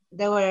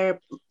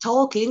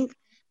talking,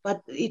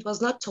 but it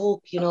was not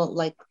talk,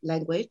 like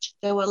language.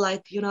 They were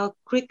like,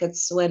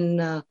 crickets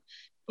when,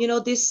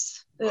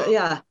 this.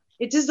 Yeah,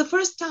 it is the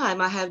first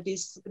time I have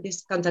this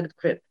contact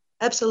group.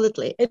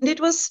 Absolutely, and it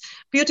was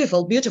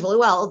beautiful, beautiful.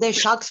 Well, they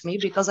shocked me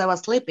because I was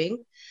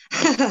sleeping,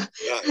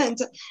 and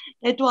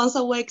at once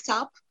I waked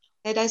up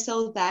and I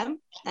saw them,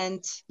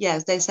 and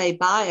yes, they say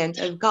bye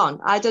and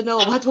gone. I don't know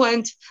what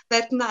went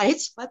that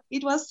night, but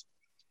it was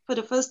for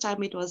the first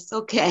time. It was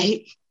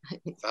okay.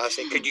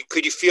 Fascinating.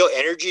 Could you feel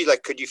energy?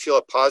 Like, could you feel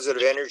a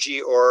positive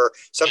energy? Or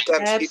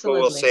sometimes people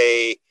will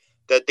say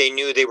that they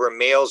knew they were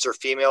males or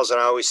females, and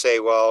I always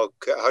say, well,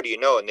 how do you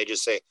know? And they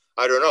just say,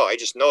 I don't know. I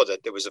just know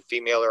that there was a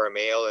female or a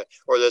male,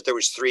 or that there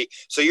was three.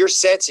 So you're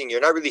sensing. You're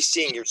not really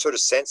seeing. You're sort of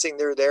sensing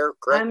they're there,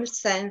 correct? I'm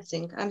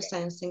sensing.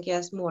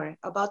 Yes, more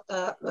about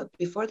the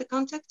before the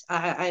contact.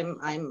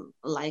 I'm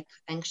like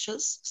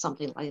anxious,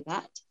 something like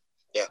that.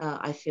 Yeah.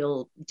 I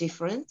feel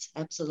different,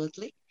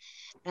 absolutely.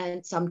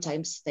 And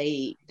sometimes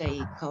they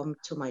come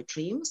to my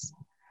dreams.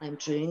 I'm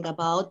dreaming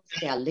about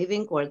they are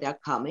living or they are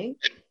coming.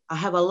 I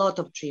have a lot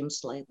of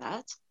dreams like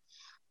that.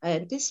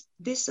 And this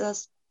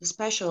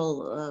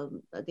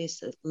special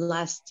this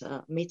last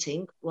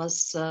meeting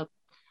was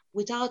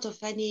without of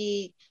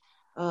any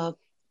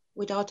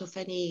without of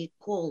any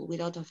call,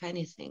 without of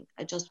anything.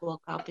 I just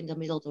woke up in the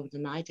middle of the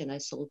night and I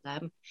saw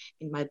them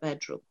in my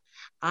bedroom.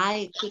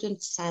 I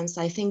couldn't sense.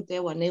 I think they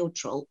were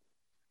neutral,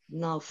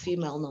 no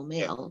female, no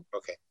male. Yeah.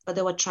 Okay. But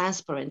they were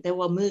transparent. They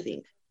were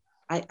moving.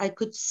 I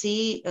could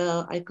see.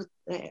 I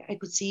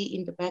could see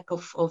in the back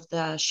of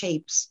the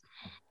shapes.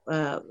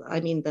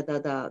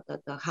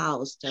 The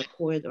house, the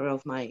corridor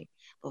of my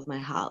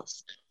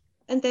house,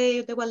 and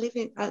they were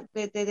living.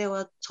 They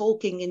were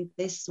talking in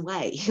this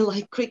way,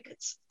 like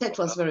crickets. That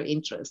was very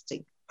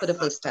interesting for the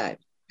first time.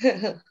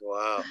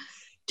 Wow.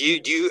 Do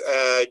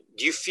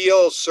you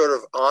feel sort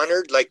of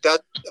honored like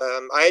that?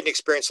 I had an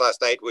experience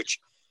last night, which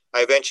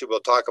I eventually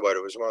will talk about.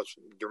 It was one of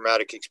the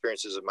dramatic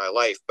experiences of my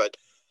life, but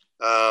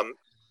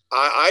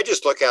I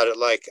just look at it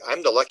like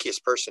I'm the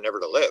luckiest person ever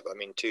to live. I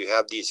mean, to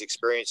have these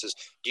experiences.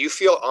 Do you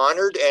feel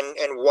honored?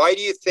 And why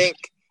do you think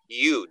do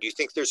you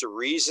think there's a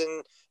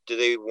reason? Do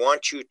they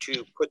want you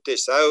to put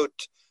this out?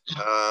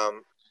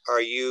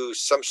 Are you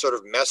some sort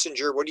of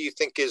messenger? What do you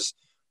think is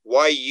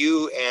why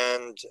you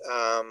and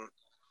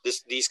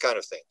these kind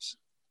of things?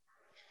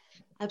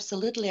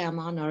 Absolutely, I'm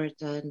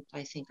honored, and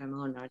I think I'm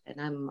honored,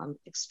 and I'm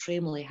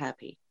extremely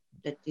happy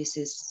that this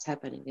is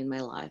happening in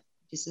my life.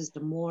 This is the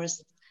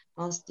most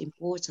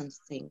important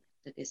thing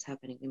that is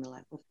happening in my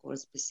life, of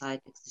course,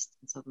 besides the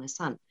existence of my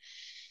son.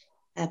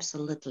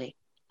 Absolutely.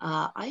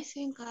 I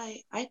think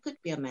I could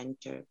be a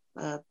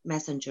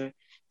messenger,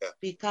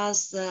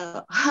 because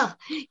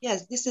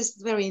yes, this is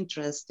very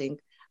interesting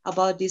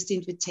about this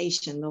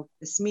invitation of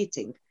this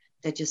meeting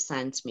that you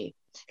sent me.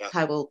 Yeah.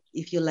 I will,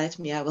 if you let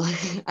me, I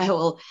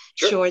will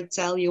sure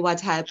tell you what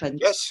happened.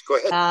 Yes, go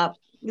ahead.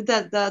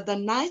 The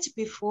night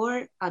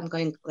before, I'm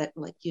going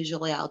like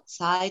usually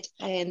outside,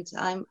 and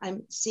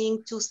I'm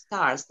seeing two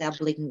stars. They're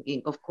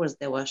blinking. Of course,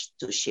 there were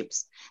two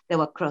ships. They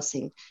were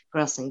crossing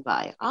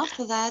by.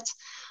 After that,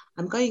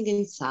 I'm going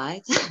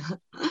inside.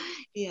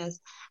 Yes,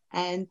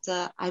 and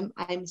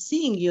I'm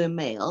seeing your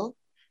mail,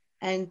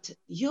 and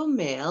your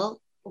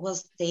mail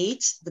was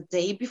dated the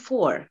day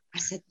before. I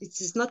said,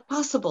 this is not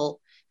possible.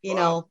 You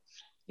know,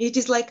 it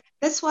is like,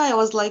 that's why I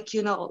was like,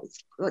 it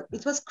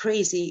was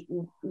crazy.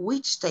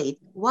 Which date,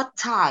 what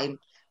time,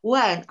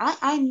 when?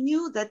 I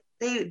knew that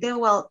they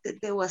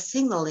were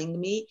signaling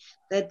me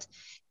that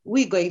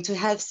we're going to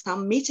have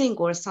some meeting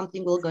or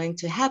something will going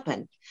to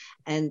happen.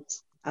 And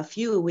a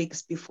few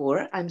weeks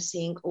before, I'm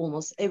seeing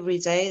almost every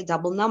day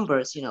double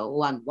numbers,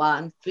 1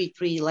 1 3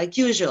 3 like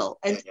usual.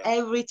 And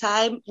every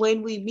time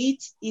when we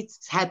meet,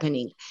 it's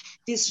happening.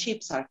 These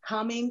ships are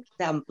coming,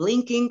 they're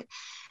blinking,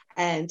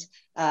 and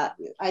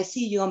I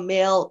see your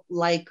mail,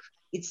 like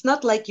it's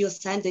not like you're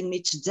sending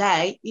me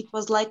today. It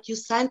was like you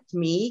sent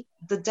me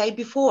the day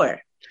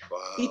before.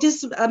 Wow. It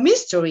is a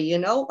mystery,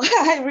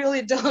 I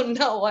really don't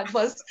know what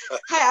was.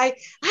 I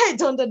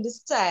don't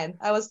understand.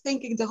 I was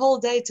thinking the whole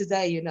day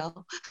today,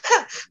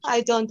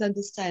 I don't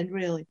understand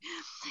really.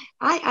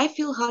 I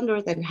feel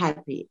honored and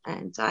happy,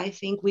 and I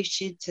think we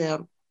should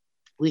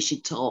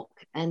talk,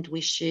 and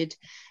we should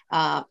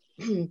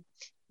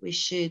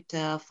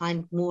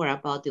find more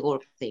about the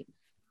orb thing.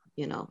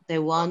 You know, they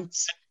want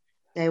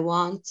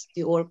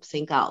the orb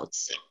thing out.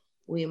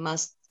 We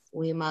must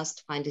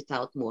find it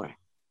out more.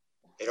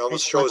 It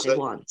almost That's shows what they that.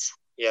 want.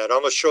 Yeah, it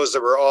almost shows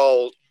that we're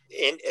all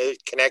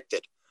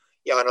connected.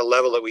 Yeah, on a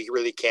level that we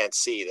really can't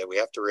see. That we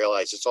have to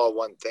realize it's all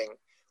one thing.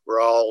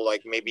 We're all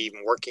like maybe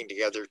even working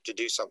together to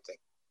do something.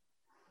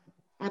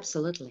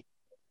 Absolutely,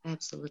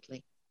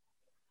 absolutely.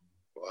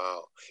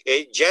 Wow.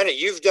 Hey, Janet,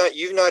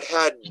 you've not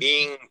had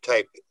being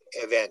type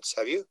events,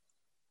 have you?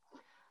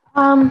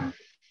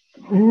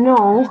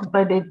 No,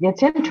 but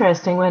it's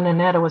interesting when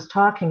Aneta was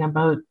talking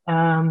about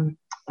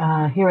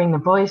hearing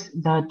the voice,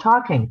 the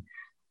talking.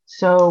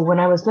 So when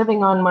I was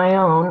living on my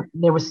own,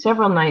 there were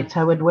several nights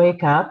I would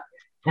wake up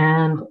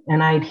and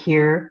I'd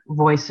hear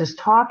voices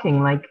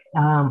talking. Like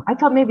I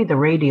thought maybe the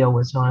radio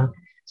was on.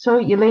 So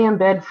you lay in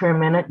bed for a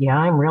minute. Yeah,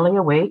 I'm really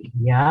awake.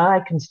 Yeah, I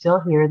can still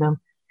hear them.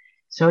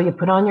 So you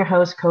put on your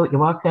house coat, you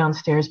walk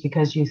downstairs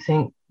because you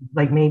think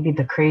like maybe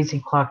the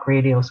crazy clock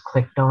radio's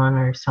clicked on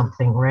or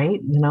something, right?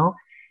 You know,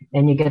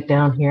 and you get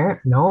down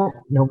here. No,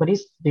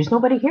 there's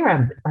nobody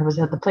here. I was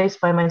at the place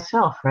by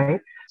myself, right?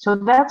 So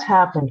that's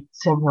happened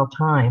several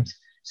times.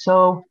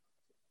 So,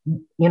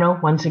 you know,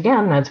 once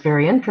again, that's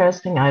very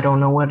interesting. I don't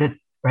know what it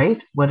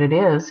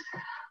is,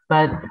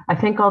 but I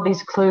think all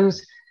these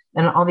clues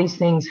and all these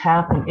things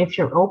happen if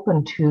you're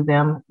open to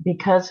them,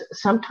 because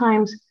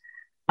sometimes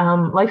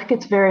life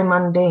gets very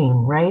mundane,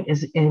 right?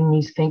 And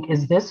you think,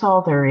 is this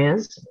all there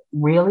is,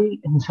 really?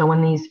 And so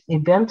when these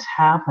events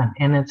happen,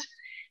 and it's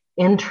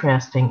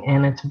interesting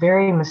and it's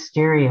very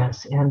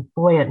mysterious, and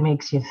boy, it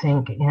makes you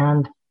think.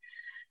 And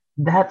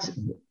that's,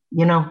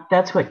 you know,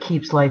 that's what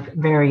keeps life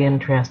very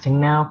interesting.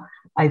 Now,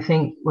 I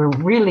think we're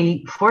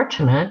really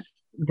fortunate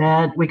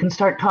that we can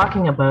start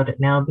talking about it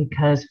now,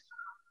 because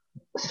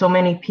so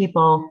many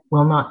people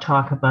will not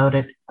talk about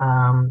it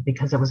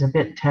because it was a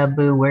bit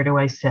taboo. Where do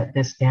I set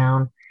this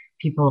down?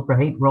 People,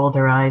 right, roll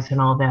their eyes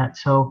and all that.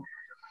 So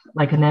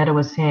like Aneta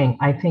was saying,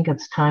 I think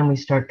it's time we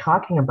start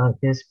talking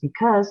about this,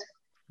 because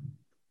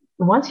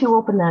once you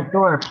open that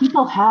door,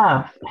 people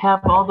have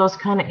all those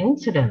kind of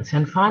incidents.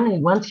 And finally,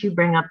 once you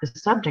bring up the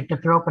subject,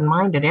 if they're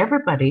open-minded,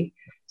 everybody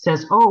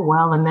says, oh,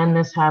 well, and then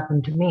this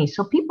happened to me.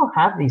 So people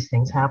have these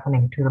things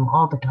happening to them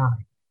all the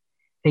time.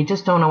 They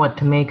just don't know what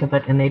to make of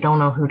it, and they don't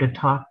know who to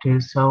talk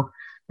to. So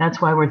that's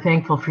why we're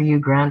thankful for you,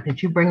 Grant,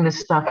 that you bring this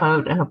stuff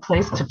out and a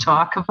place to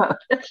talk about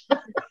it.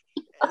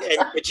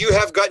 But you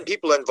have gotten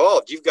people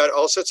involved. You've got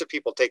all sorts of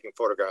people taking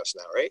photographs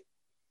now, right?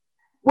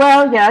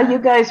 Well, yeah, you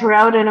guys were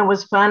out and it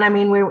was fun. I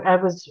mean, I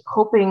was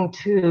hoping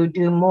to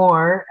do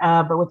more,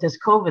 but with this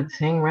COVID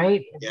thing,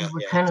 right?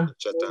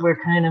 We're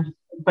kind of,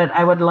 but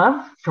I would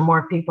love for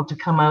more people to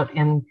come out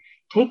and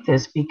take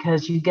this,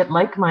 because you get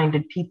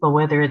like-minded people,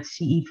 whether it's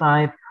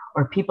CE5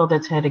 or people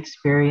that's had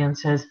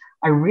experiences.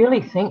 I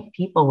really think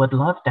people would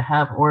love to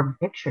have orb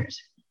pictures,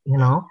 you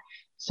know?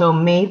 So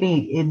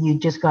maybe you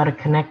just got to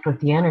connect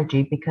with the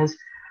energy, because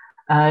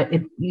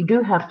you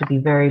do have to be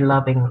very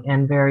loving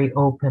and very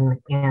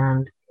open,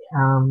 and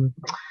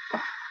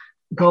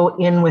go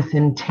in with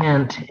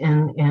intent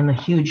and a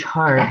huge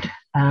heart.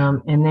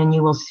 And then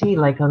you will see,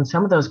 like on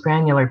some of those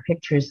granular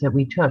pictures that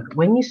we took,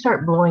 when you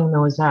start blowing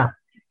those up,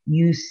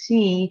 you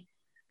see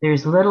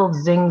there's little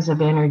zings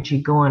of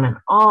energy going in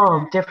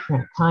all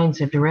different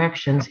kinds of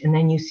directions. And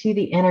then you see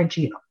the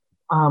energy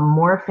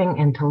morphing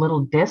into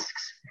little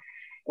discs.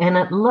 And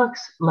it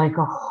looks like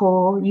a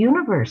whole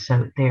universe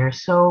out there.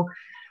 So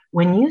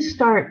when you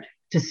start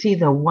to see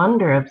the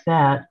wonder of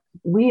that,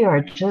 we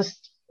are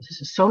just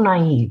so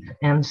naive,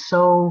 and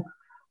so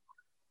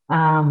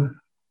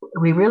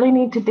we really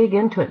need to dig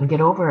into it and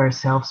get over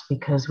ourselves,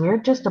 because we're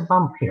just a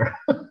bump here.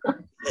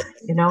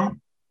 You know?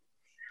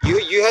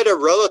 You had a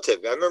relative.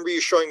 I remember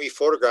you showing me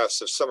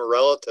photographs of some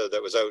relative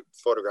that was out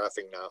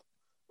photographing now.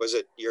 Was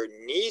it your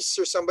niece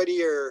or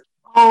somebody, or?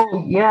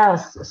 Oh,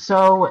 yes.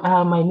 So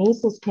my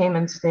nieces came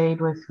and stayed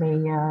with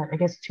me, I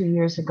guess 2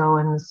 years ago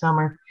in the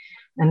summer,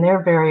 and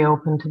they're very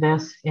open to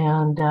this.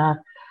 And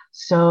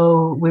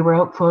so we were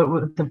out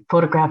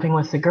photographing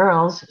with the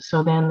girls.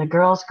 So then the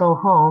girls go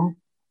home,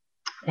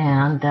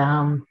 and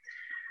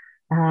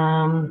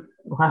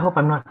well, I hope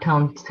I'm not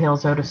telling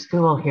tales out of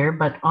school here,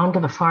 but onto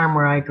the farm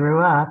where I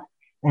grew up.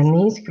 And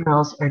these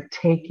girls are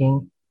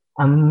taking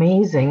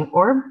amazing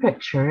orb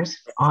pictures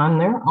on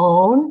their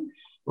own,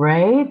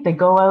 right? They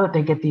go out,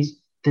 they get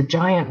the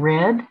giant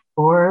red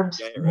orbs,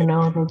 you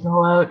know, they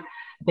go out,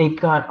 they've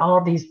got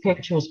all these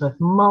pictures with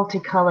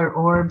multicolor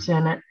orbs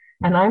in it.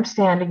 And I'm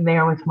standing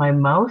there with my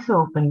mouth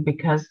open,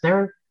 because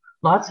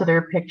lots of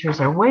their pictures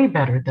are way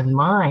better than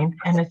mine.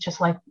 And it's just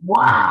like,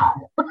 wow.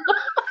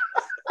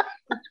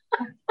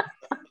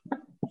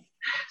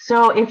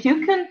 So if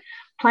you can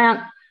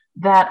plant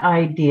that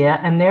idea,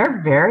 and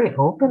they're very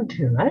open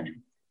to it,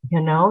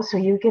 you know, so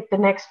you get the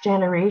next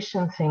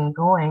generation thing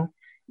going.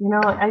 You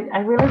know, I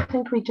really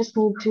think we just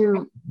need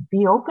to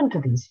be open to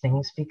these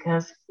things,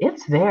 because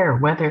it's there,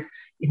 whether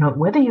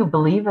you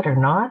believe it or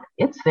not,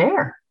 it's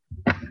there,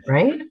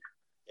 right?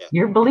 Yeah.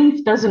 Your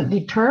belief doesn't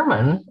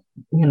determine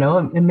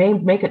It may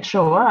make it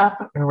show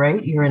up,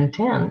 right? Your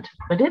intent,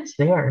 but it's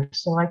there.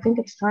 So I think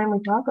it's time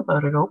we talk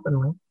about it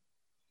openly.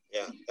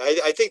 Yeah,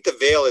 I think the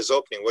veil is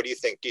opening. What do you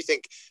think? Do you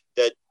think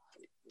that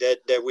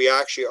we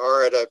actually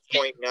are at a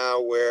point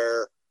now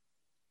where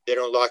they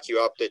don't lock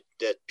you up,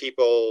 that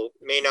people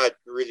may not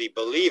really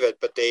believe it,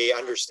 but they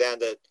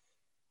understand that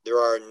there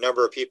are a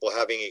number of people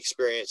having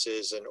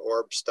experiences and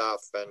orb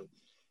stuff? And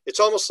it's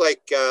almost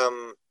like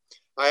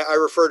I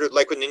refer to,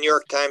 like, when the New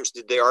York Times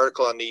did the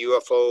article on the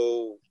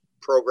UFO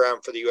program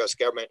for the US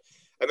government.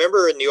 I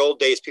remember in the old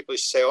days, people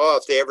used to say, oh,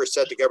 if they ever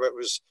said the government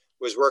was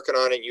working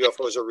on it,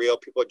 UFOs are real,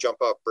 people would jump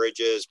off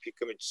bridges, people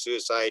commit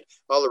suicide,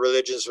 all the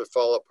religions would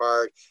fall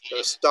apart,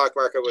 the stock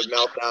market would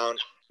melt down.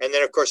 And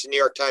then, of course, the New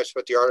York Times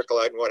put the article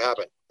out, and what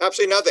happened?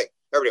 Absolutely nothing.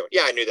 Everybody went,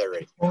 yeah, I knew that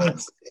already.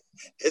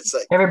 It's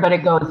like, everybody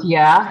goes,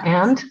 yeah,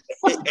 and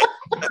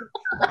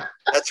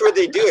that's where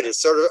they do it.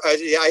 It's sort of,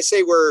 I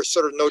say we're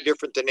sort of no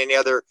different than any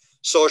other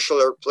social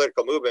or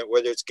political movement,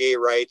 whether it's gay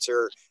rights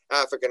or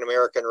African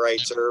American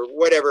rights or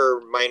whatever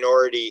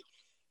minority,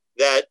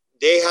 that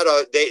they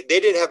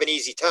didn't have an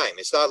easy time.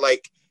 It's not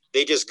like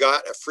they just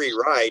got a free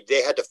ride.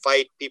 They had to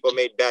fight. People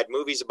made bad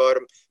movies about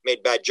them,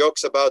 made bad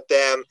jokes about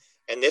them,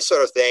 and this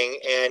sort of thing.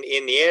 And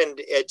in the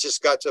end, it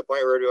just got to the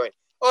point where we're doing,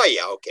 oh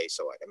yeah, okay,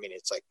 so what? I mean,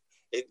 it's like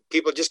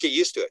people just get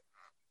used to it.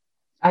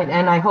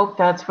 and I hope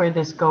that's where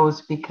this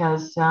goes,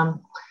 because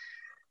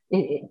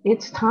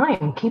it's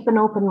time. Keep an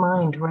open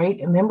mind, right?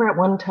 Remember at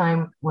one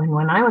time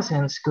when I was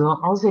in school,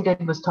 all they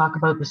did was talk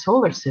about the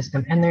solar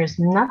system, and there's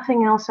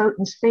nothing else out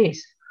in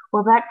space.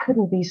 Well, that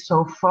couldn't be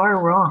so far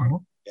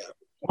wrong. Yeah.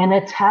 And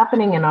it's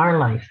happening in our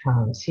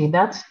lifetime. See,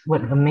 that's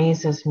what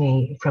amazes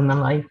me from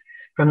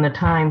the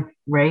time,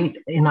 right,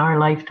 in our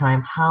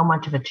lifetime, how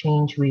much of a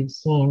change we've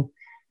seen.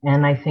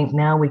 And I think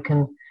now we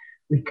can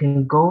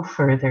go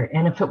further.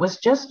 And if it was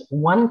just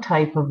one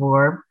type of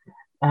orb,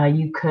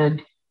 you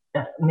could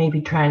maybe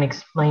try and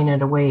explain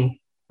it away.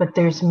 But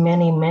there's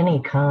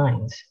many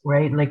kinds,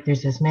 right? Like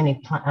there's as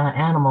many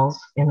animals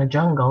in the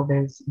jungle.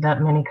 There's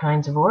that many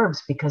kinds of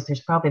orbs because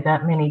there's probably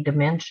that many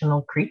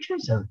dimensional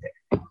creatures out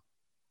there.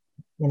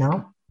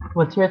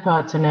 What's your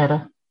thoughts,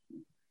 Aneta?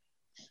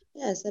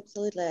 Yes,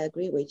 absolutely. I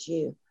agree with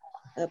you.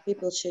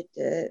 People should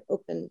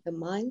open the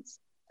minds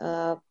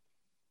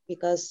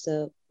because,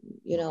 I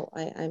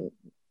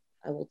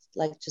would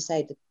like to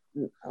say that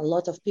a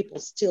lot of people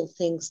still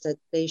thinks that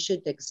they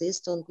should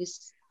exist on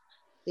this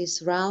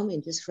realm,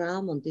 on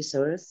this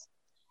earth.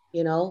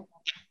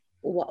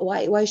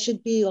 Why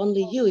should be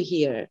only you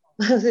here?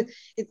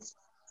 It's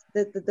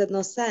that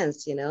no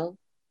sense.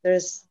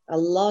 There's a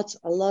lot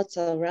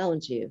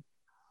around you,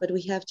 but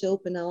we have to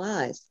open our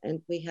eyes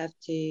and we have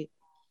to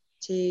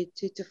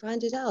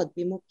find it out,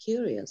 be more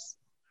curious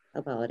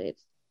about it,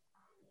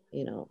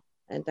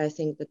 and I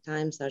think the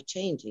times are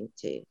changing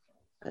too.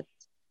 But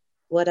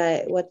what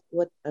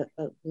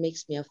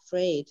makes me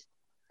afraid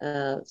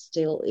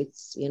still,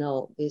 it's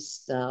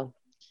this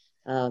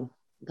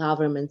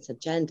government's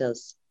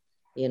agendas.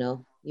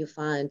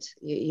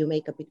 You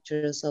make a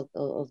pictures of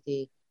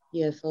the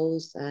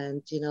UFOs,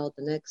 and the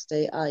next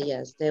day,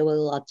 yes, they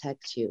will attack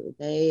you.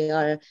 They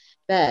are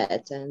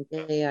bad, and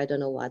they, I don't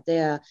know what,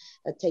 they are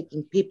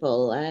taking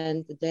people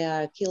and they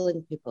are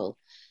killing people.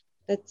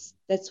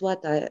 That's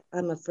what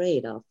I'm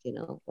afraid of.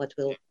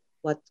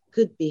 What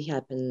could be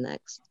happen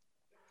next.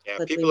 Yeah,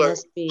 But people we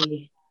must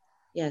be.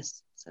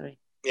 Yes, sorry.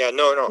 Yeah,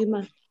 no.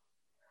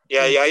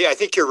 Yeah, I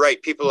think you're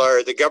right.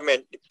 The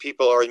government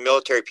people or the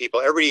military people,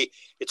 everybody,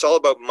 it's all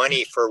about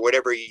money for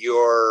whatever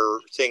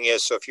your thing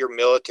is. So if you're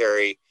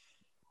military,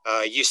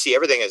 you see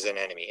everything as an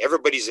enemy.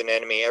 Everybody's an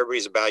enemy.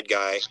 Everybody's a bad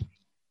guy,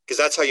 because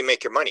that's how you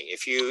make your money.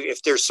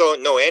 If there's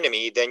no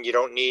enemy, then you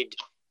don't need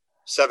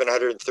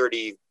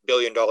 $730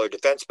 billion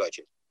defense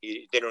budget.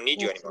 They don't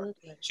need you anymore.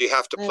 So you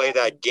have to play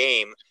that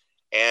game.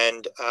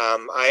 And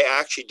I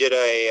actually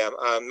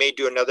may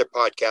do another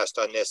podcast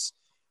on this,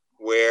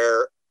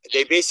 where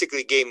they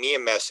basically gave me a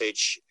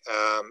message,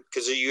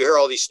 because you hear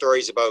all these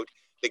stories about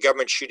the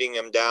government shooting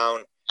them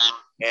down,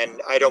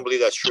 and I don't believe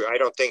that's true. I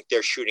don't think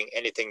they're shooting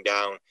anything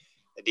down.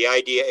 The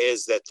idea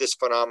is that this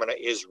phenomena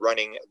is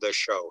running the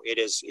show. It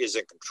is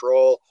in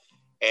control.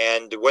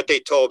 And what they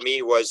told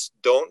me was,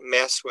 don't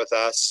mess with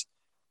us.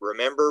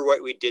 Remember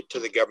what we did to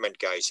the government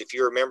guys. If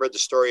you remember the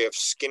story of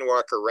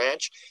Skinwalker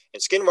Ranch,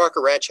 and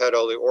Skinwalker Ranch had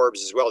all the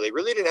orbs as well. They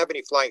really didn't have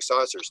any flying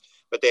saucers,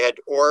 but they had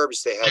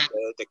orbs, they had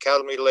the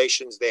cattle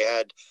mutilations, they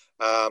had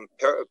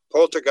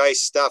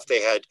poltergeist stuff,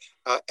 they had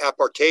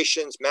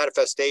apportations,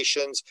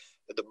 manifestations,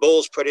 the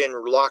bulls put in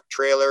locked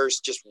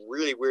trailers, just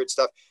really weird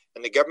stuff.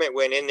 And the government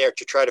went in there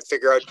to try to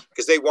figure out,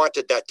 because they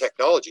wanted that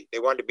technology. They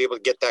wanted to be able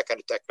to get that kind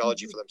of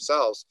technology for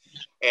themselves.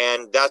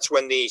 And that's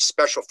when the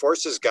special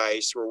forces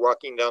guys were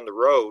walking down the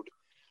road,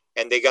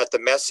 and they got the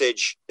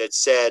message that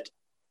said,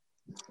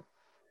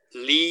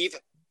 leave,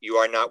 you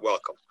are not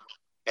welcome.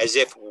 As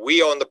if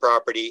we own the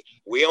property,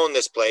 we own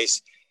this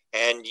place.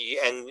 And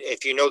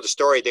if you know the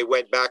story, they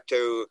went back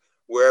to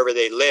wherever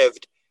they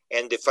lived,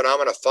 and the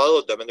phenomena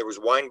followed them, and there was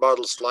wine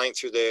bottles flying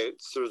through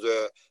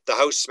the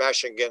house,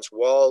 smashing against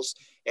walls,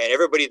 and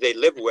everybody they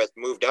lived with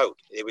moved out.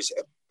 It was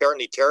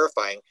apparently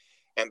terrifying.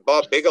 And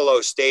Bob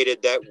Bigelow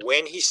stated that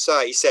when he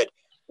said,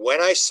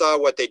 when I saw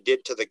what they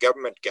did to the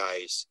government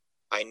guys,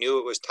 I knew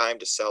it was time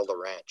to sell the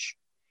ranch.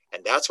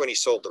 And that's when he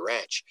sold the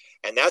ranch.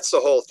 And that's the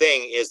whole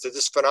thing, is that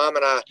this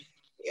phenomena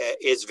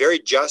is very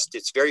just,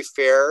 it's very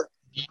fair,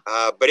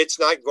 but it's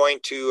not going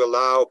to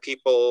allow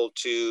people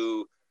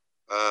to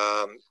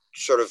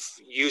sort of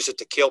use it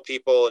to kill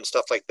people and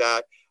stuff like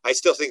that. I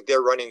still think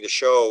they're running the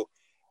show,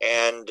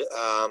 and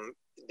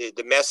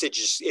the message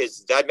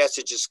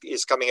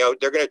is coming out.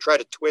 They're going to try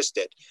to twist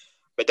it,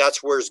 but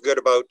that's where's good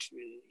about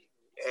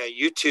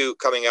you two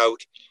coming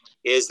out,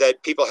 is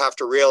that people have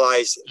to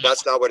realize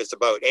that's not what it's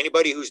about.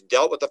 Anybody who's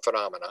dealt with the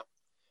phenomena,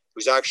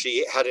 who's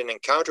actually had an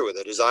encounter with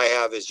it, as I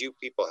have, as you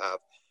people have,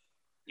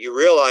 you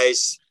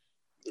realize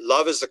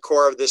love is the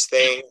core of this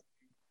thing.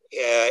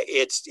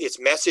 It's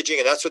messaging,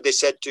 and that's what they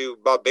said to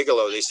Bob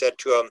Bigelow. They said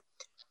to him,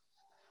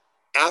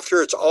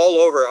 after it's all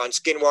over on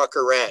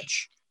Skinwalker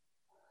Ranch,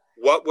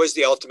 what was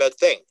the ultimate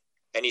thing?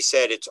 And he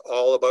said, it's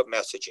all about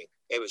messaging.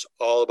 It was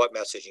all about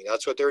messaging.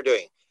 That's what they were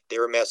doing. They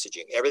were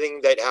messaging.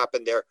 Everything that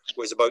happened there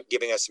was about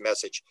giving us a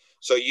message.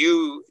 So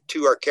you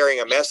two are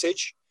carrying a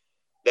message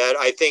that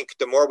I think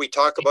the more we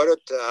talk about it,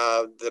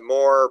 the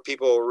more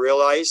people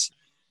realize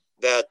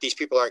that these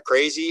people aren't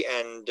crazy,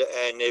 and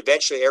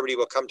eventually everybody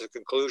will come to the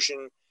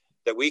conclusion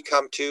that we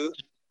come to,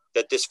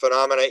 that this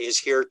phenomena is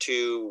here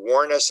to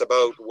warn us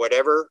about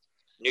whatever,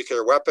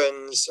 nuclear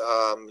weapons,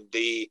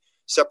 the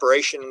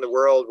separation in the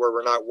world where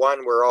we're not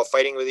one, we're all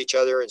fighting with each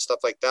other and stuff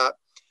like that.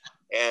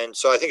 And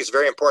so I think it's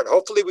very important.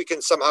 Hopefully we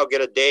can somehow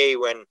get a day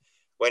when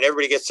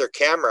everybody gets their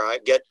camera,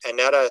 get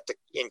Aneta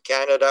in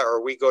Canada,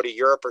 or we go to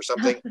Europe or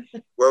something,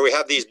 where we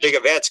have these big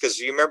events. Because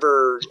you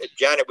remember,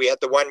 Janet, we had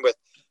the one with,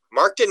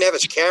 Mark didn't have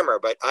his camera,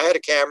 but I had a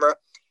camera,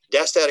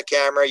 Dest had a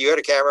camera, you had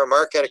a camera,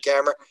 Mark had a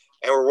camera,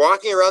 and we're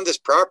walking around this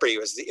property.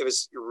 It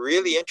was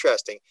really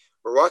interesting.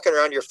 We're walking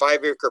around your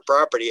 5-acre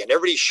property, and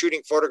everybody's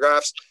shooting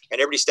photographs, and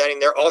everybody's standing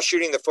there, all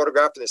shooting the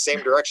photograph in the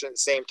same direction at the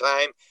same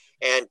time,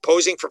 and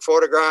posing for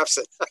photographs.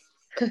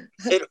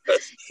 It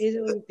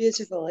was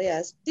beautiful.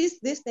 Yes,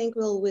 this thing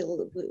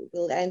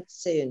will end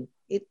soon.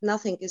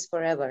 Nothing is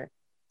forever.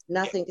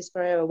 Nothing is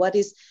forever. What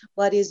is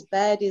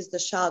bad is the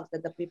shock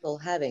that the people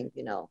having.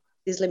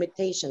 This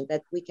limitation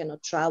that we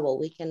cannot travel,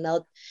 we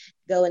cannot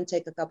go and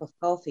take a cup of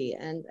coffee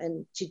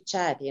and chit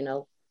chat,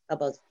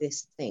 about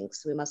these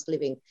things. We must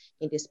live in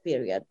this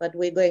period, but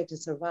we're going to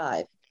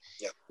survive.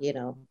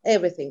 Yeah.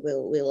 Everything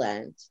will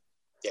end.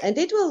 Yeah. And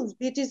it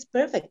is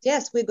perfect.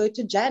 Yes, we're going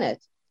to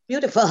Janet.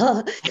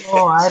 Beautiful.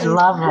 Oh, I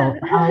love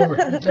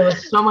it. It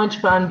was so much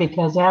fun,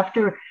 because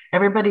after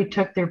everybody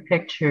took their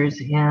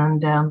pictures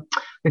and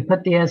we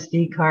put the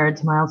SD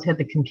cards, Miles had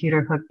the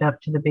computer hooked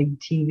up to the big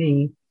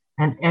TV,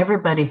 and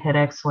everybody had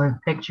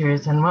excellent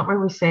pictures. And what were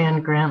we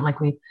saying, Grant? Like,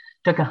 we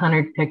took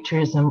 100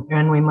 pictures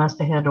and we must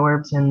have had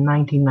orbs in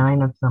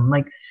 99 of them.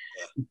 Like,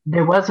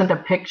 there wasn't a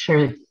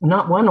picture,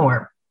 not one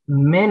orb,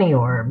 many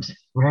orbs,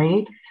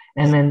 right?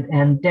 And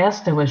then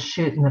Desta was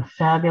shooting the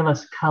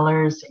fabulous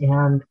colors,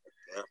 and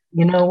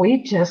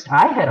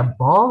I had a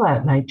ball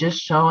that night just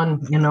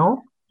showing,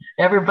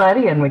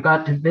 everybody, and we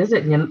got to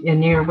visit,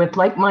 and you're with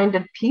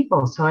like-minded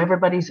people, so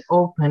everybody's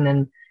open,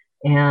 and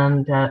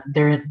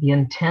the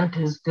intent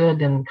is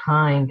good and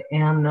kind,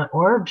 and the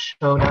orbs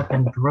showed up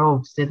in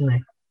droves, didn't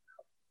they?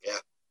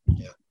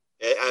 Yeah.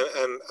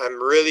 I'm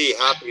really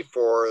happy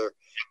for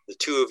the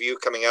two of you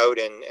coming out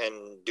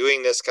and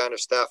doing this kind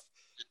of stuff,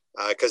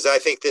 because I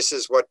think this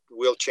is what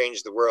will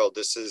change the world.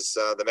 This is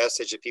the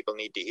message that people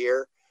need to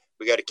hear.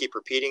 We got to keep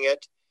repeating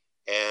it,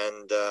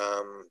 and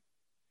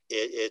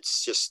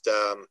it's just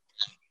to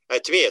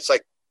me, it's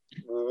like,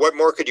 what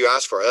more could you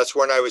ask for? That's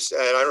when I don't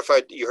know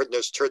if you heard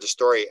the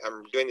story.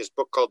 I'm doing this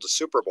book called The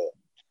Super Bowl.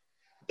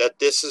 That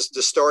this is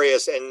the story,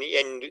 as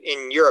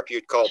in Europe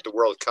you'd call it the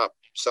World Cup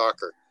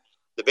soccer,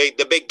 the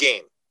big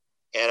game.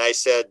 And I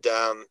said,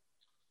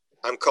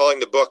 I'm calling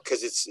the book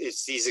because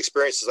it's these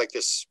experiences, like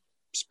this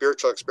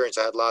spiritual experience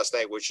I had last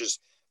night, which is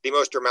the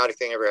most dramatic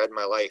thing I ever had in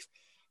my life.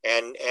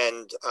 And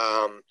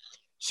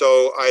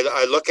so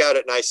I look at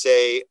it and I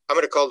say, I'm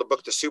going to call the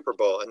book The Super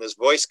Bowl. And this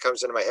voice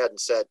comes into my head and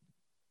said,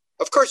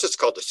 of course it's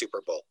called The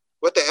Super Bowl.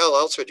 What the hell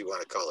else would you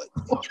want to call it?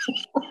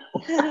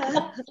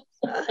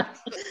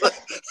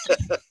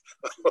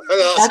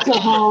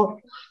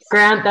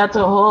 That's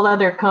a whole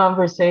other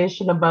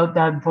conversation about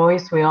that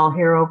voice we all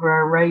hear over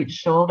our right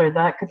shoulder.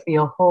 That could be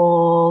a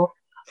whole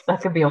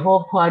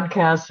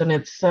podcast in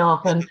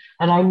itself. And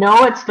I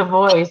know it's the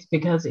voice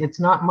because it's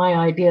not my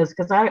ideas,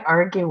 because I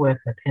argue with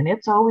it and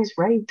it's always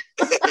right.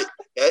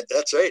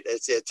 That's right.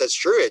 That's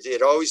true.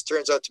 It always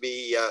turns out to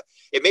be,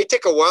 it may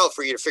take a while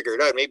for you to figure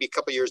it out. Maybe a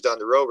couple of years down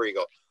the road where you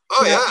go,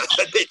 oh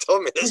yeah, they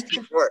told me this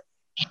before.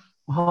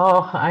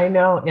 Oh, I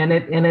know. And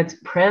it's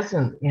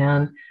present.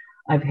 And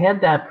I've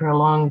had that for a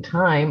long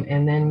time.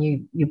 And then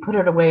you put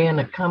it away and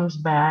it comes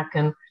back,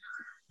 and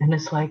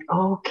it's like,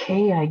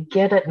 okay, I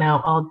get it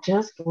now. I'll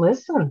just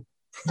listen.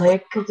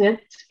 Like, because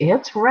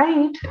it's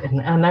right,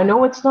 and I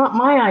know it's not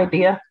my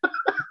idea.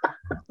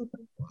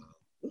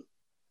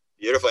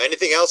 Beautiful.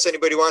 Anything else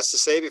anybody wants to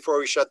say before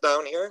we shut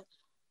down here?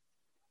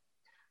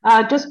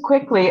 Just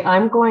quickly,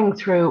 I'm going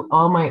through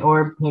all my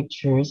orb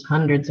pictures,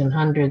 hundreds and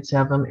hundreds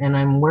of them, and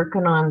I'm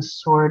working on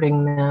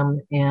sorting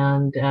them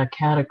and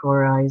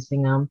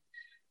categorizing them.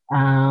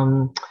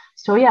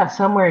 So yeah,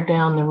 somewhere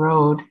down the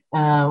road,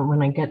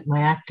 when I get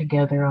my act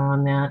together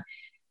on that,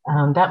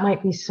 that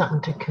might be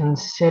something to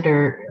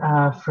consider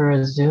for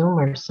a Zoom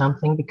or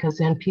something, because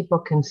then people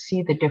can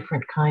see the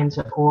different kinds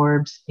of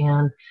orbs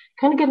and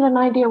kind of get an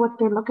idea what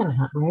they're looking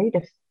at, right?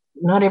 If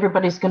not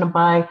everybody's going to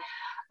buy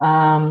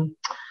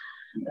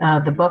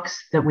the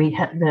books that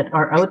that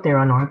are out there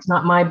on orbs,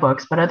 not my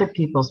books, but other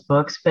people's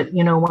books. But,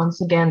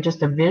 once again,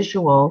 just a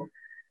visual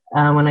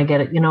when I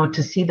get it,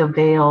 to see the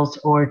veils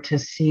or to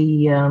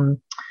see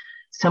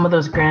some of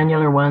those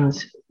granular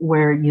ones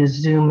where you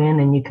zoom in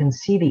and you can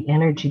see the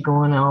energy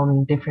going all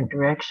in different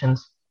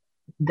directions.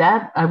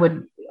 That I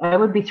would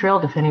be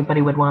thrilled if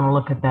anybody would want to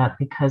look at that,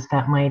 because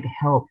that might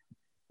help,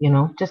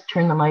 just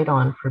turn the light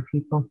on for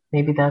people.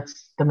 Maybe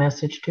that's the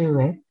message too,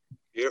 eh?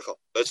 Beautiful.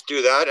 Let's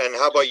do that. And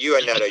how about you,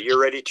 Aneta?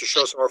 You're ready to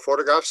show some more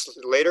photographs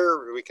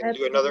later? We can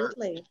do another.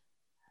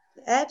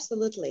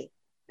 Absolutely.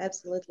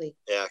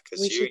 Yeah,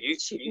 because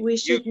we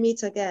should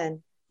meet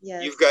again.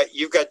 Yes.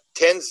 You've got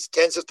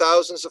tens of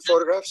thousands of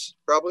photographs,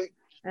 probably.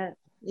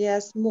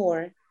 Yes,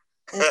 more.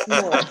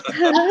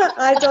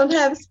 I don't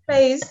have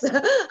space.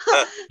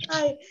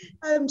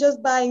 I'm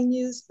just buying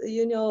new,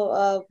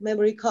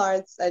 memory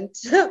cards and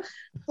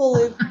pull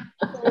it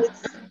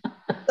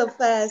so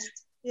fast.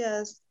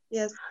 Yes.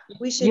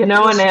 We should.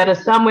 Aneta,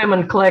 some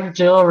women collect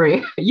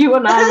jewelry. You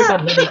and I, we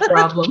got little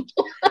problem.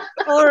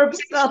 Orbs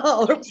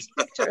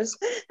pictures.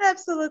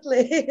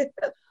 Absolutely.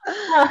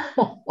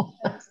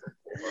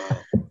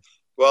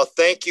 Well,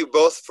 thank you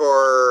both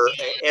for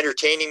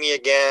entertaining me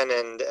again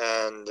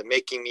and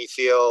making me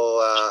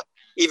feel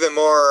even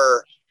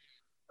more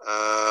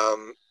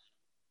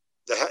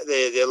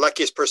the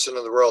luckiest person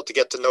in the world to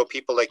get to know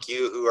people like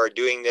you who are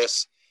doing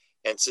this,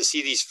 and to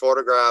see these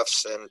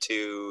photographs and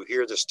to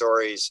hear the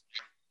stories.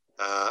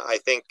 I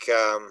think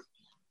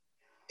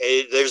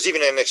there's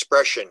even an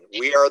expression: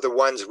 we are the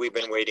ones we've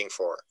been waiting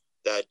for.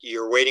 That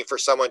you're waiting for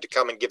someone to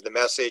come and give the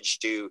message,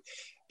 to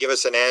give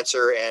us an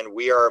answer, and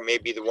we are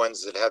maybe the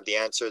ones that have the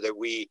answer, that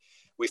we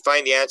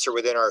find the answer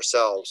within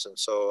ourselves. And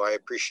so I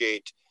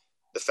appreciate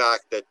the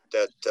fact that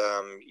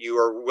you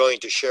are willing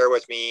to share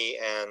with me.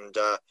 And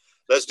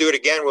let's do it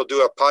again. We'll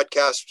do a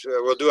podcast.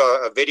 We'll do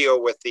a video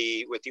with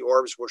the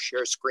orbs. We'll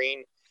share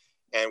screen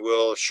and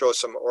we'll show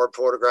some orb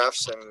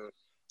photographs and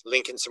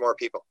link in some more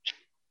people.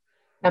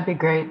 That'd be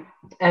great.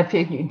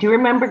 Do you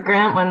remember,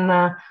 Grant, when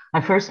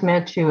I first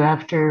met you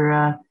after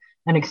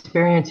an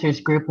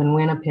experiencers group in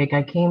Winnipeg?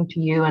 I came to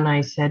you and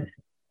I said,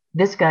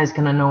 this guy's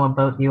going to know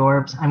about the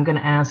orbs. I'm going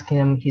to ask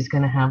him. He's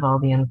going to have all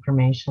the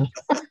information.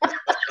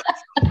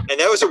 And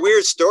that was a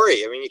weird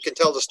story. I mean, you can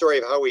tell the story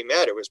of how we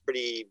met. It was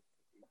pretty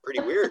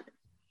weird.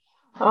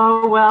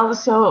 Oh, well,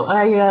 so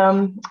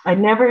I'd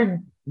never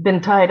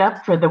been tied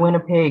up for the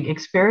Winnipeg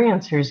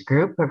experiencers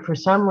group, but for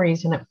some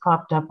reason it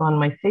popped up on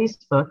my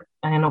Facebook,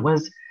 and it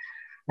was,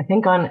 I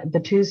think, on the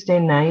Tuesday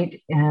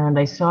night, and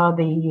I saw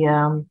the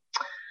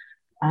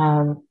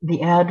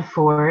ad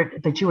for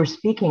it, that you were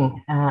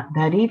speaking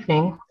that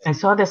evening. I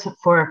saw this at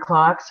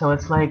 4:00, so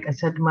it's like I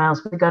said to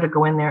Miles, we got to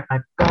go in there.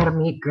 I've got to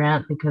meet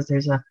Grant because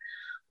there's a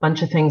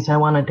bunch of things I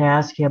wanted to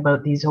ask you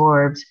about these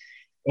orbs.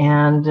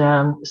 And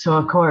so,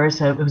 of course,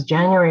 it was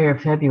January or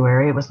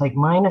February. It was like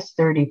minus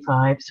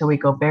 35. So we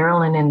go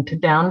barreling into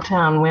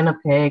downtown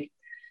Winnipeg,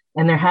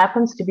 and there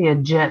happens to be a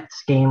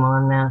Jets game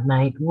on that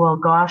night. Well,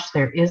 gosh,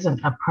 there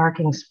isn't a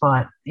parking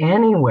spot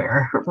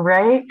anywhere,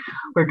 right?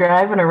 We're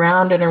driving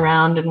around and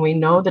around, and we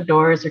know the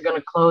doors are going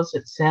to close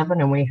at 7,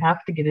 and we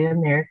have to get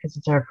in there because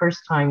it's our first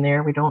time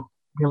there. We don't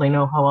really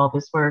know how all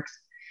this works.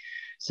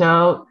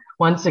 So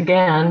once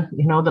again,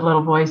 the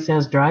little voice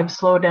says, drive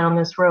slow down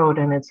this road.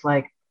 And it's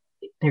like,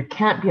 there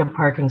can't be a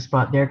parking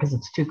spot there because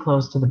it's too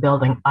close to the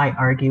building. I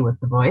argue with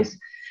the voice.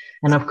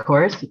 And of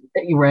course,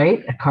 you're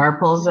right, a car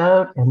pulls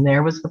out and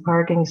there was the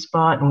parking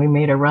spot, and we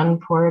made a run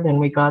for it, and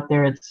we got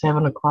there at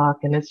 7:00,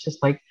 and it's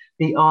just like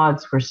the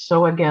odds were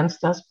so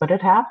against us, but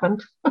it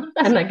happened.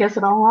 And I guess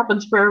it all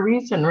happens for a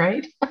reason,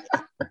 right?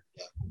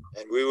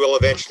 And we will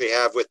eventually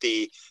have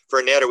for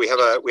Aneta, we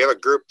have a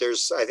group.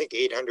 There's, I think,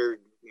 800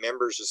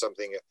 members or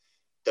something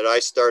that I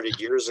started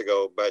years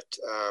ago, but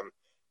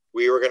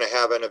we were going to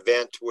have an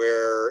event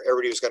where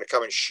everybody was going to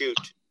come and shoot,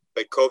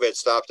 but COVID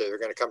stopped it. They're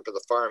going to come to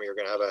the farm. You're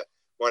going to have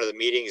one of the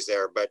meetings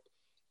there, but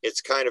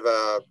it's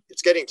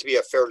it's getting to be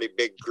a fairly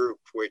big group,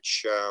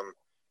 which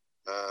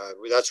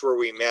that's where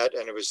we met.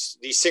 And it was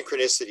these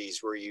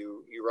synchronicities where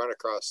you run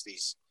across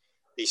these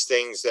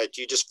things that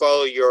you just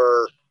follow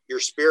your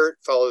spirit,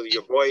 follow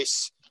your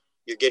voice,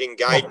 you're getting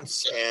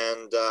guidance,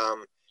 and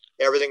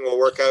everything will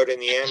work out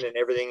in the end, and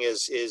everything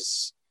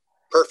is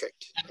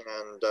perfect.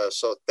 And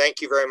so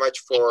thank you very much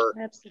for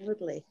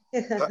absolutely.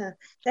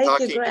 Thank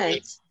you,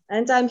 Grant.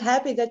 And I'm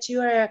happy that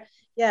you are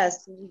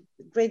yes,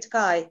 great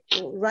guy,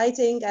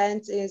 writing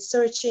and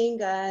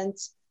searching, and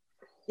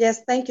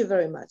yes, thank you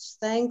very much.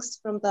 Thanks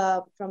from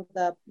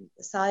the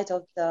side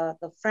of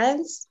the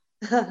friends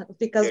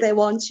because they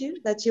want you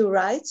that you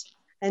write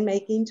and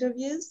make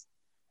interviews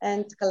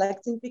and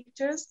collecting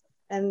pictures,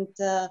 and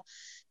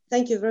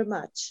thank you very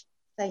much.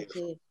 Thank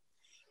you.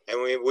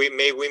 And we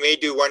may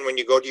do one when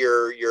you go to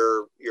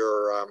your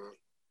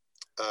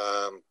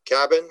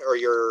cabin or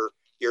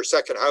your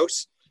second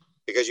house,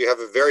 because you have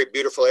a very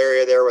beautiful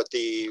area there with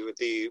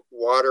the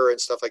water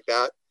and stuff like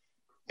that.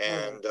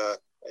 And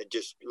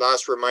just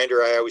last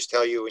reminder, I always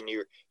tell you, when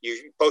you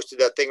posted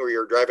that thing where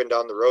you're driving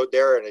down the road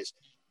there, and it's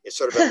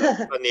sort of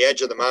on the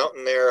edge of the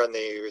mountain there on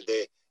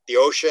the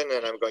ocean,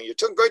 and I'm going, you're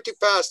going too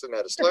fast, and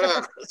that slow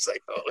down. It's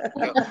like,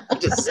 I'm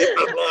just zipping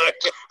along.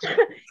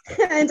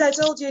 And I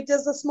told you it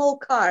is a small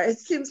car. It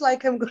seems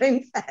like I'm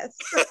going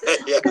fast.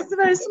 Yeah. It's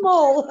very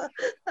small.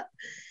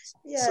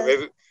 Yeah.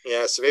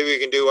 So maybe we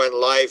can do one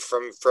live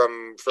from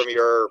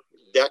your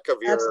deck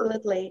of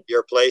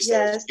your place.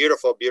 Yes. It's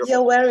beautiful.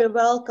 You're very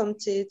welcome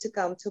to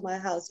come to my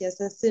house. Yes,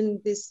 as soon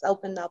as this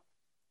open up,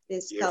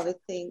 this COVID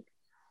thing.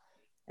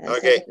 And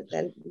okay.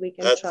 Then we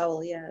can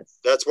travel. Yes.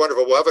 That's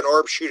wonderful. We'll have an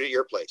orb shoot at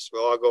your place.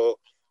 We'll all go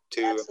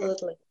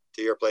to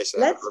to your place.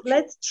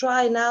 Let's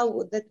try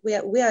now that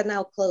we are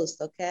now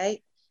closed.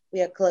 Okay,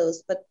 we are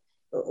closed. But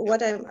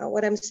what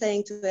I'm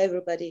saying to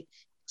everybody,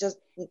 just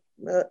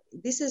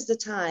this is the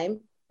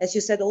time, as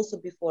you said also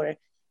before.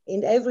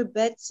 In every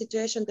bad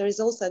situation, there is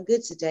also a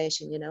good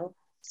situation, you know.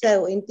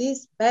 So in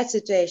this bad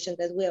situation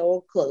that we are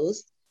all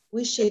closed,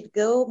 we should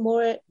go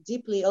more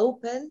deeply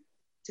open,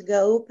 to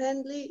go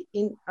openly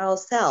in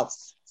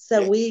ourselves.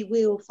 So we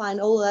will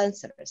find all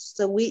answers.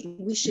 So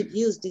we should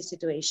use this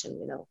situation,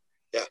 you know.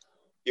 Yeah,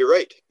 you're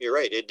right. You're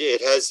right.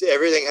 It has,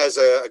 everything has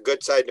a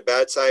good side and a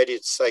bad side.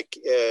 It's like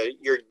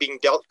you're being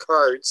dealt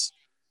cards,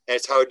 and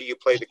it's how do you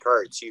play the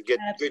cards. You get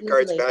good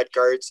cards, bad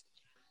cards,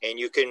 and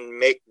you can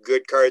make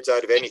good cards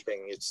out of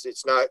anything.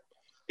 It's not,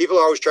 people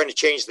are always trying to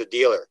change the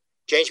dealer.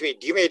 Give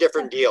me a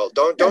different deal.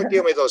 Don't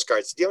deal me those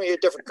cards. Deal me a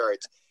different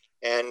cards.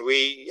 And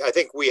I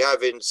think we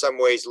have in some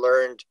ways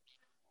learned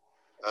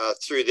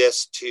through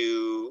this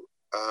to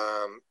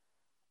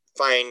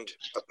find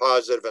a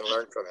positive and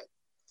learn from it.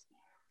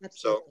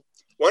 Absolutely. So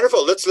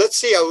wonderful. Let's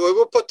see.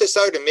 We'll put this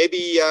out, and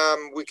maybe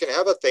we can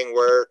have a thing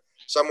where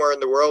somewhere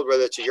in the world,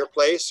 whether it's at your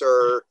place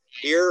or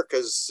here,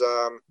 because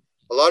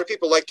a lot of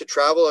people like to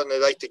travel and they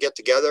like to get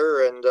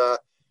together, and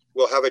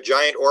we'll have a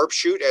giant orb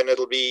shoot, and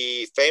it'll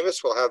be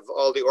famous. We'll have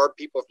all the orb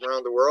people from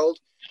around the world,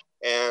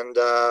 and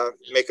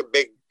make a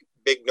big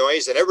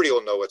noise, and everybody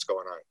will know what's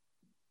going on.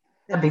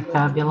 That'd be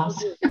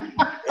fabulous.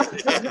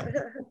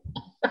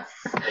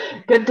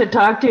 Good to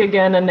talk to you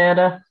again,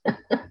 Aneta.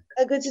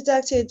 Good to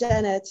talk to you,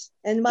 Janet.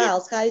 And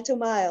Miles. Hi to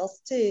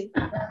Miles, too.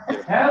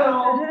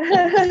 Hello.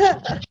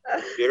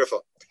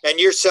 Beautiful. And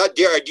do you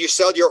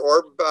sell your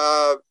orb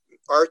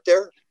art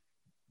there?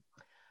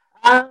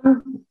 I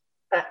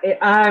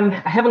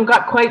haven't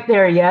got quite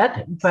there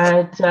yet,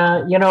 but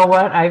you know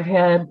what? I've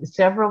had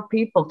several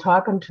people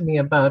talking to me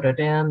about it,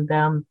 and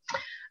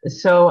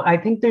so I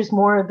think there's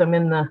more of them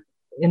in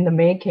the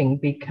making,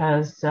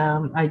 because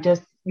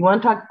you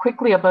want to talk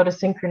quickly about a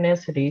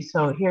synchronicity.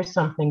 So here's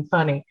something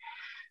funny.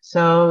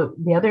 So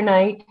the other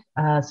night,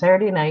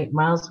 Saturday night,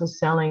 Miles was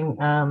selling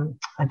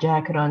a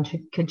jacket on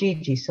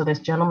Kijiji. So this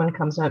gentleman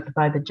comes out to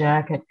buy the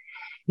jacket.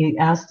 He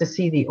asked to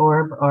see the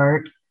orb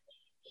art.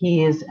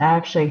 He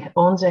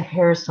owns a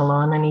hair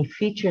salon, and he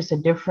features a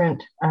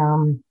different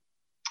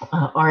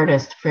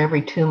artist for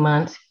every 2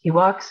 months. He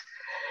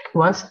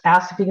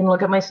asks if he can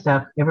look at my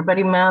stuff.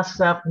 Everybody masks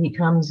up. He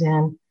comes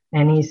in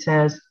and he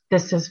says,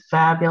 "This is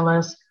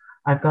fabulous.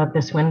 I've got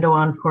this window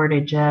on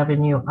Portage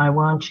Avenue. I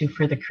want you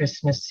for the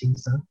Christmas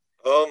season."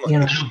 Oh my! You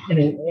know,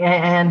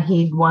 and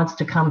he wants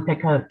to come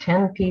pick out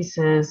 10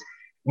 pieces,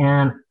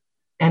 and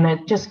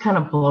it just kind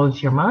of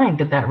blows your mind.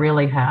 Did that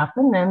really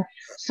happen? And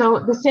so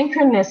the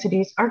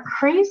synchronicities are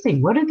crazy.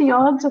 What are the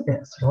odds of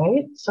this,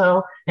 right?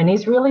 So, and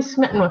he's really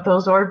smitten with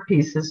those orb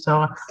pieces.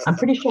 So I'm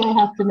pretty sure I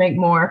have to make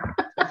more.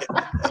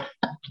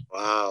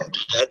 Wow,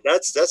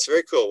 that's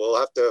very cool. We'll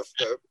have to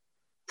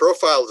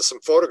profile some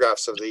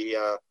photographs of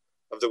the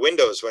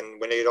windows when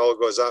it all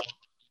goes up.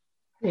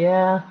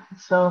 Yeah,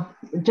 so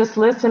just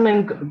listen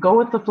and go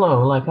with the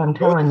flow. Like I'm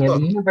telling you,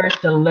 the universe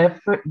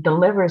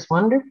delivers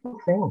wonderful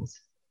things.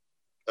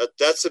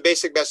 That's the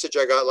basic message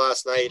I got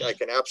last night. I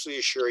can absolutely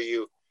assure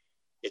you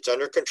it's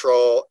under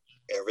control.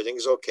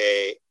 Everything's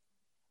okay.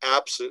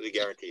 Absolutely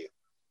guarantee you.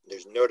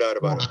 There's no doubt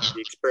about it. The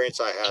experience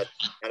I had,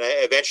 and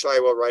eventually I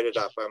will write it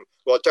up. I'm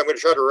going to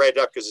try to write it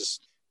up because it's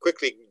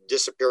quickly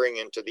disappearing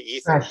into the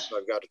ether. Right. So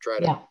I've got to try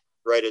to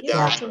write it down.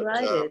 You have to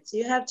write it.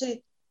 You have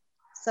to,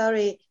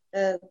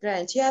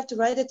 Grant, you have to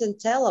write it and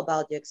tell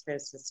about your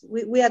experiences.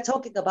 We are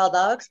talking about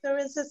our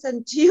experiences,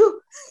 and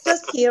you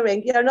just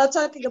hearing. You're not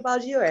talking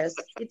about yours.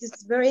 It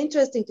is very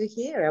interesting to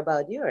hear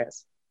about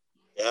yours.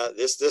 Yeah,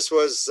 this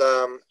was.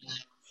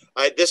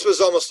 This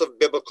was almost of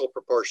biblical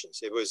proportions.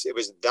 It was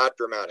that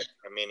dramatic.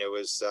 I mean, it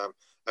was.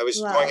 I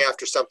was Wow. going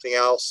after something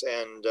else,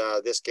 and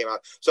this came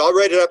out. So I'll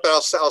write it up, and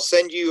I'll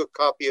send you a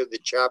copy of the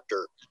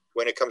chapter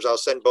when it comes. I'll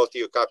send both of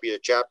you a copy of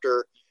the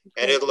chapter,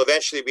 and it'll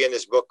eventually be in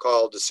this book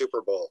called The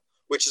Super Bowl,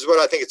 which is what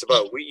I think it's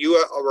about.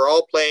 We're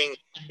all playing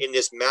in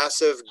this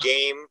massive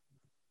game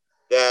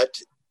that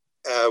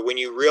when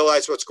you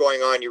realize what's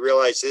going on, you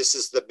realize this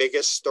is the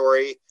biggest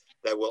story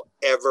that will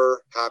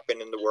ever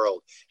happen in the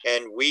world.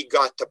 And we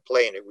got to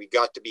play in it. We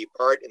got to be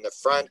part in the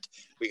front.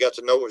 We got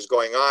to know what was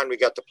going on. We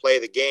got to play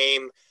the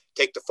game,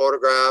 take the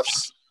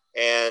photographs,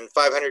 and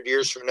 500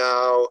 years from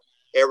now,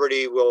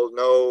 everybody will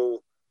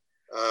know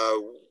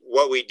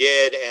what we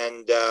did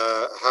and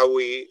how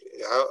we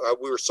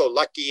were so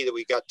lucky that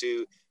we got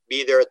to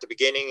be there at the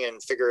beginning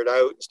and figure it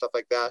out and stuff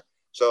like that.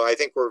 So I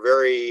think we're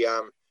very,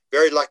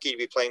 very lucky to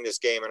be playing this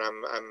game, and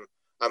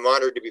I'm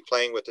honored to be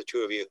playing with the two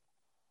of you.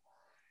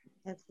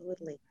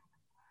 Absolutely.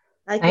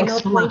 I Thanks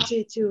cannot so wait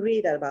much. to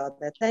read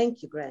about that.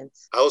 Thank you, Grant.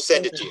 I'll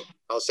send it to you.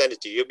 I'll send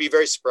it to you. You'll be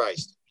very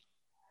surprised.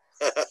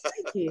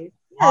 Thank you.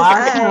 Yes,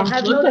 Awesome. I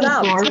have no Looking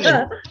doubt. forward.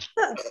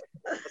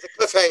 It's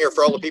a cliffhanger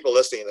for all the people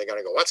listening. They're going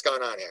to go, what's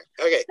going on here?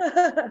 Okay.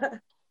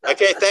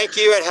 Okay. Thank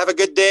you, and have a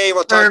good day.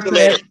 We'll talk to you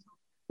later.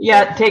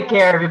 Yeah, take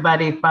care,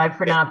 everybody. Bye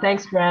for now.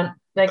 Thanks, Grant.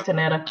 Thanks,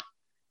 Aneta.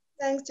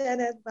 Thanks,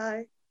 Janet.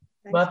 Bye.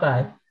 Thanks,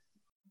 Bye-bye.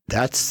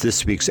 That's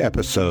this week's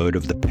episode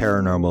of the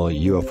Paranormal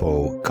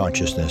UFO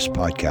Consciousness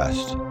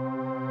Podcast.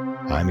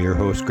 I'm your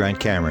host, Grant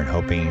Cameron,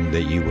 hoping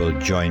that you will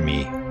join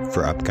me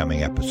for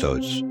upcoming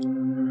episodes.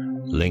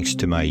 Links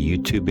to my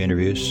YouTube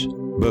interviews,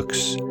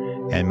 books,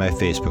 and my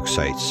Facebook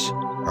sites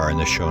are in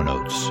the show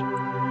notes.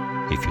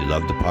 If you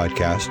love the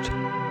podcast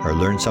or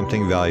learned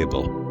something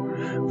valuable,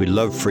 we'd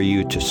love for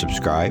you to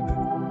subscribe,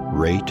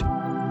 rate,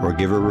 or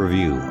give a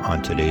review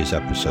on today's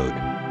episode.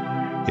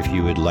 If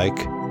you would like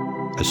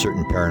a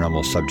certain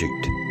paranormal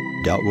subject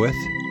dealt with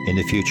in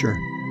the future,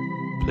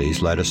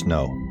 please let us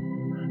know.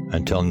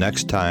 Until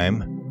next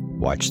time,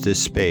 watch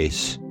this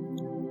space,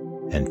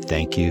 and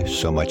thank you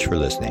so much for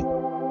listening.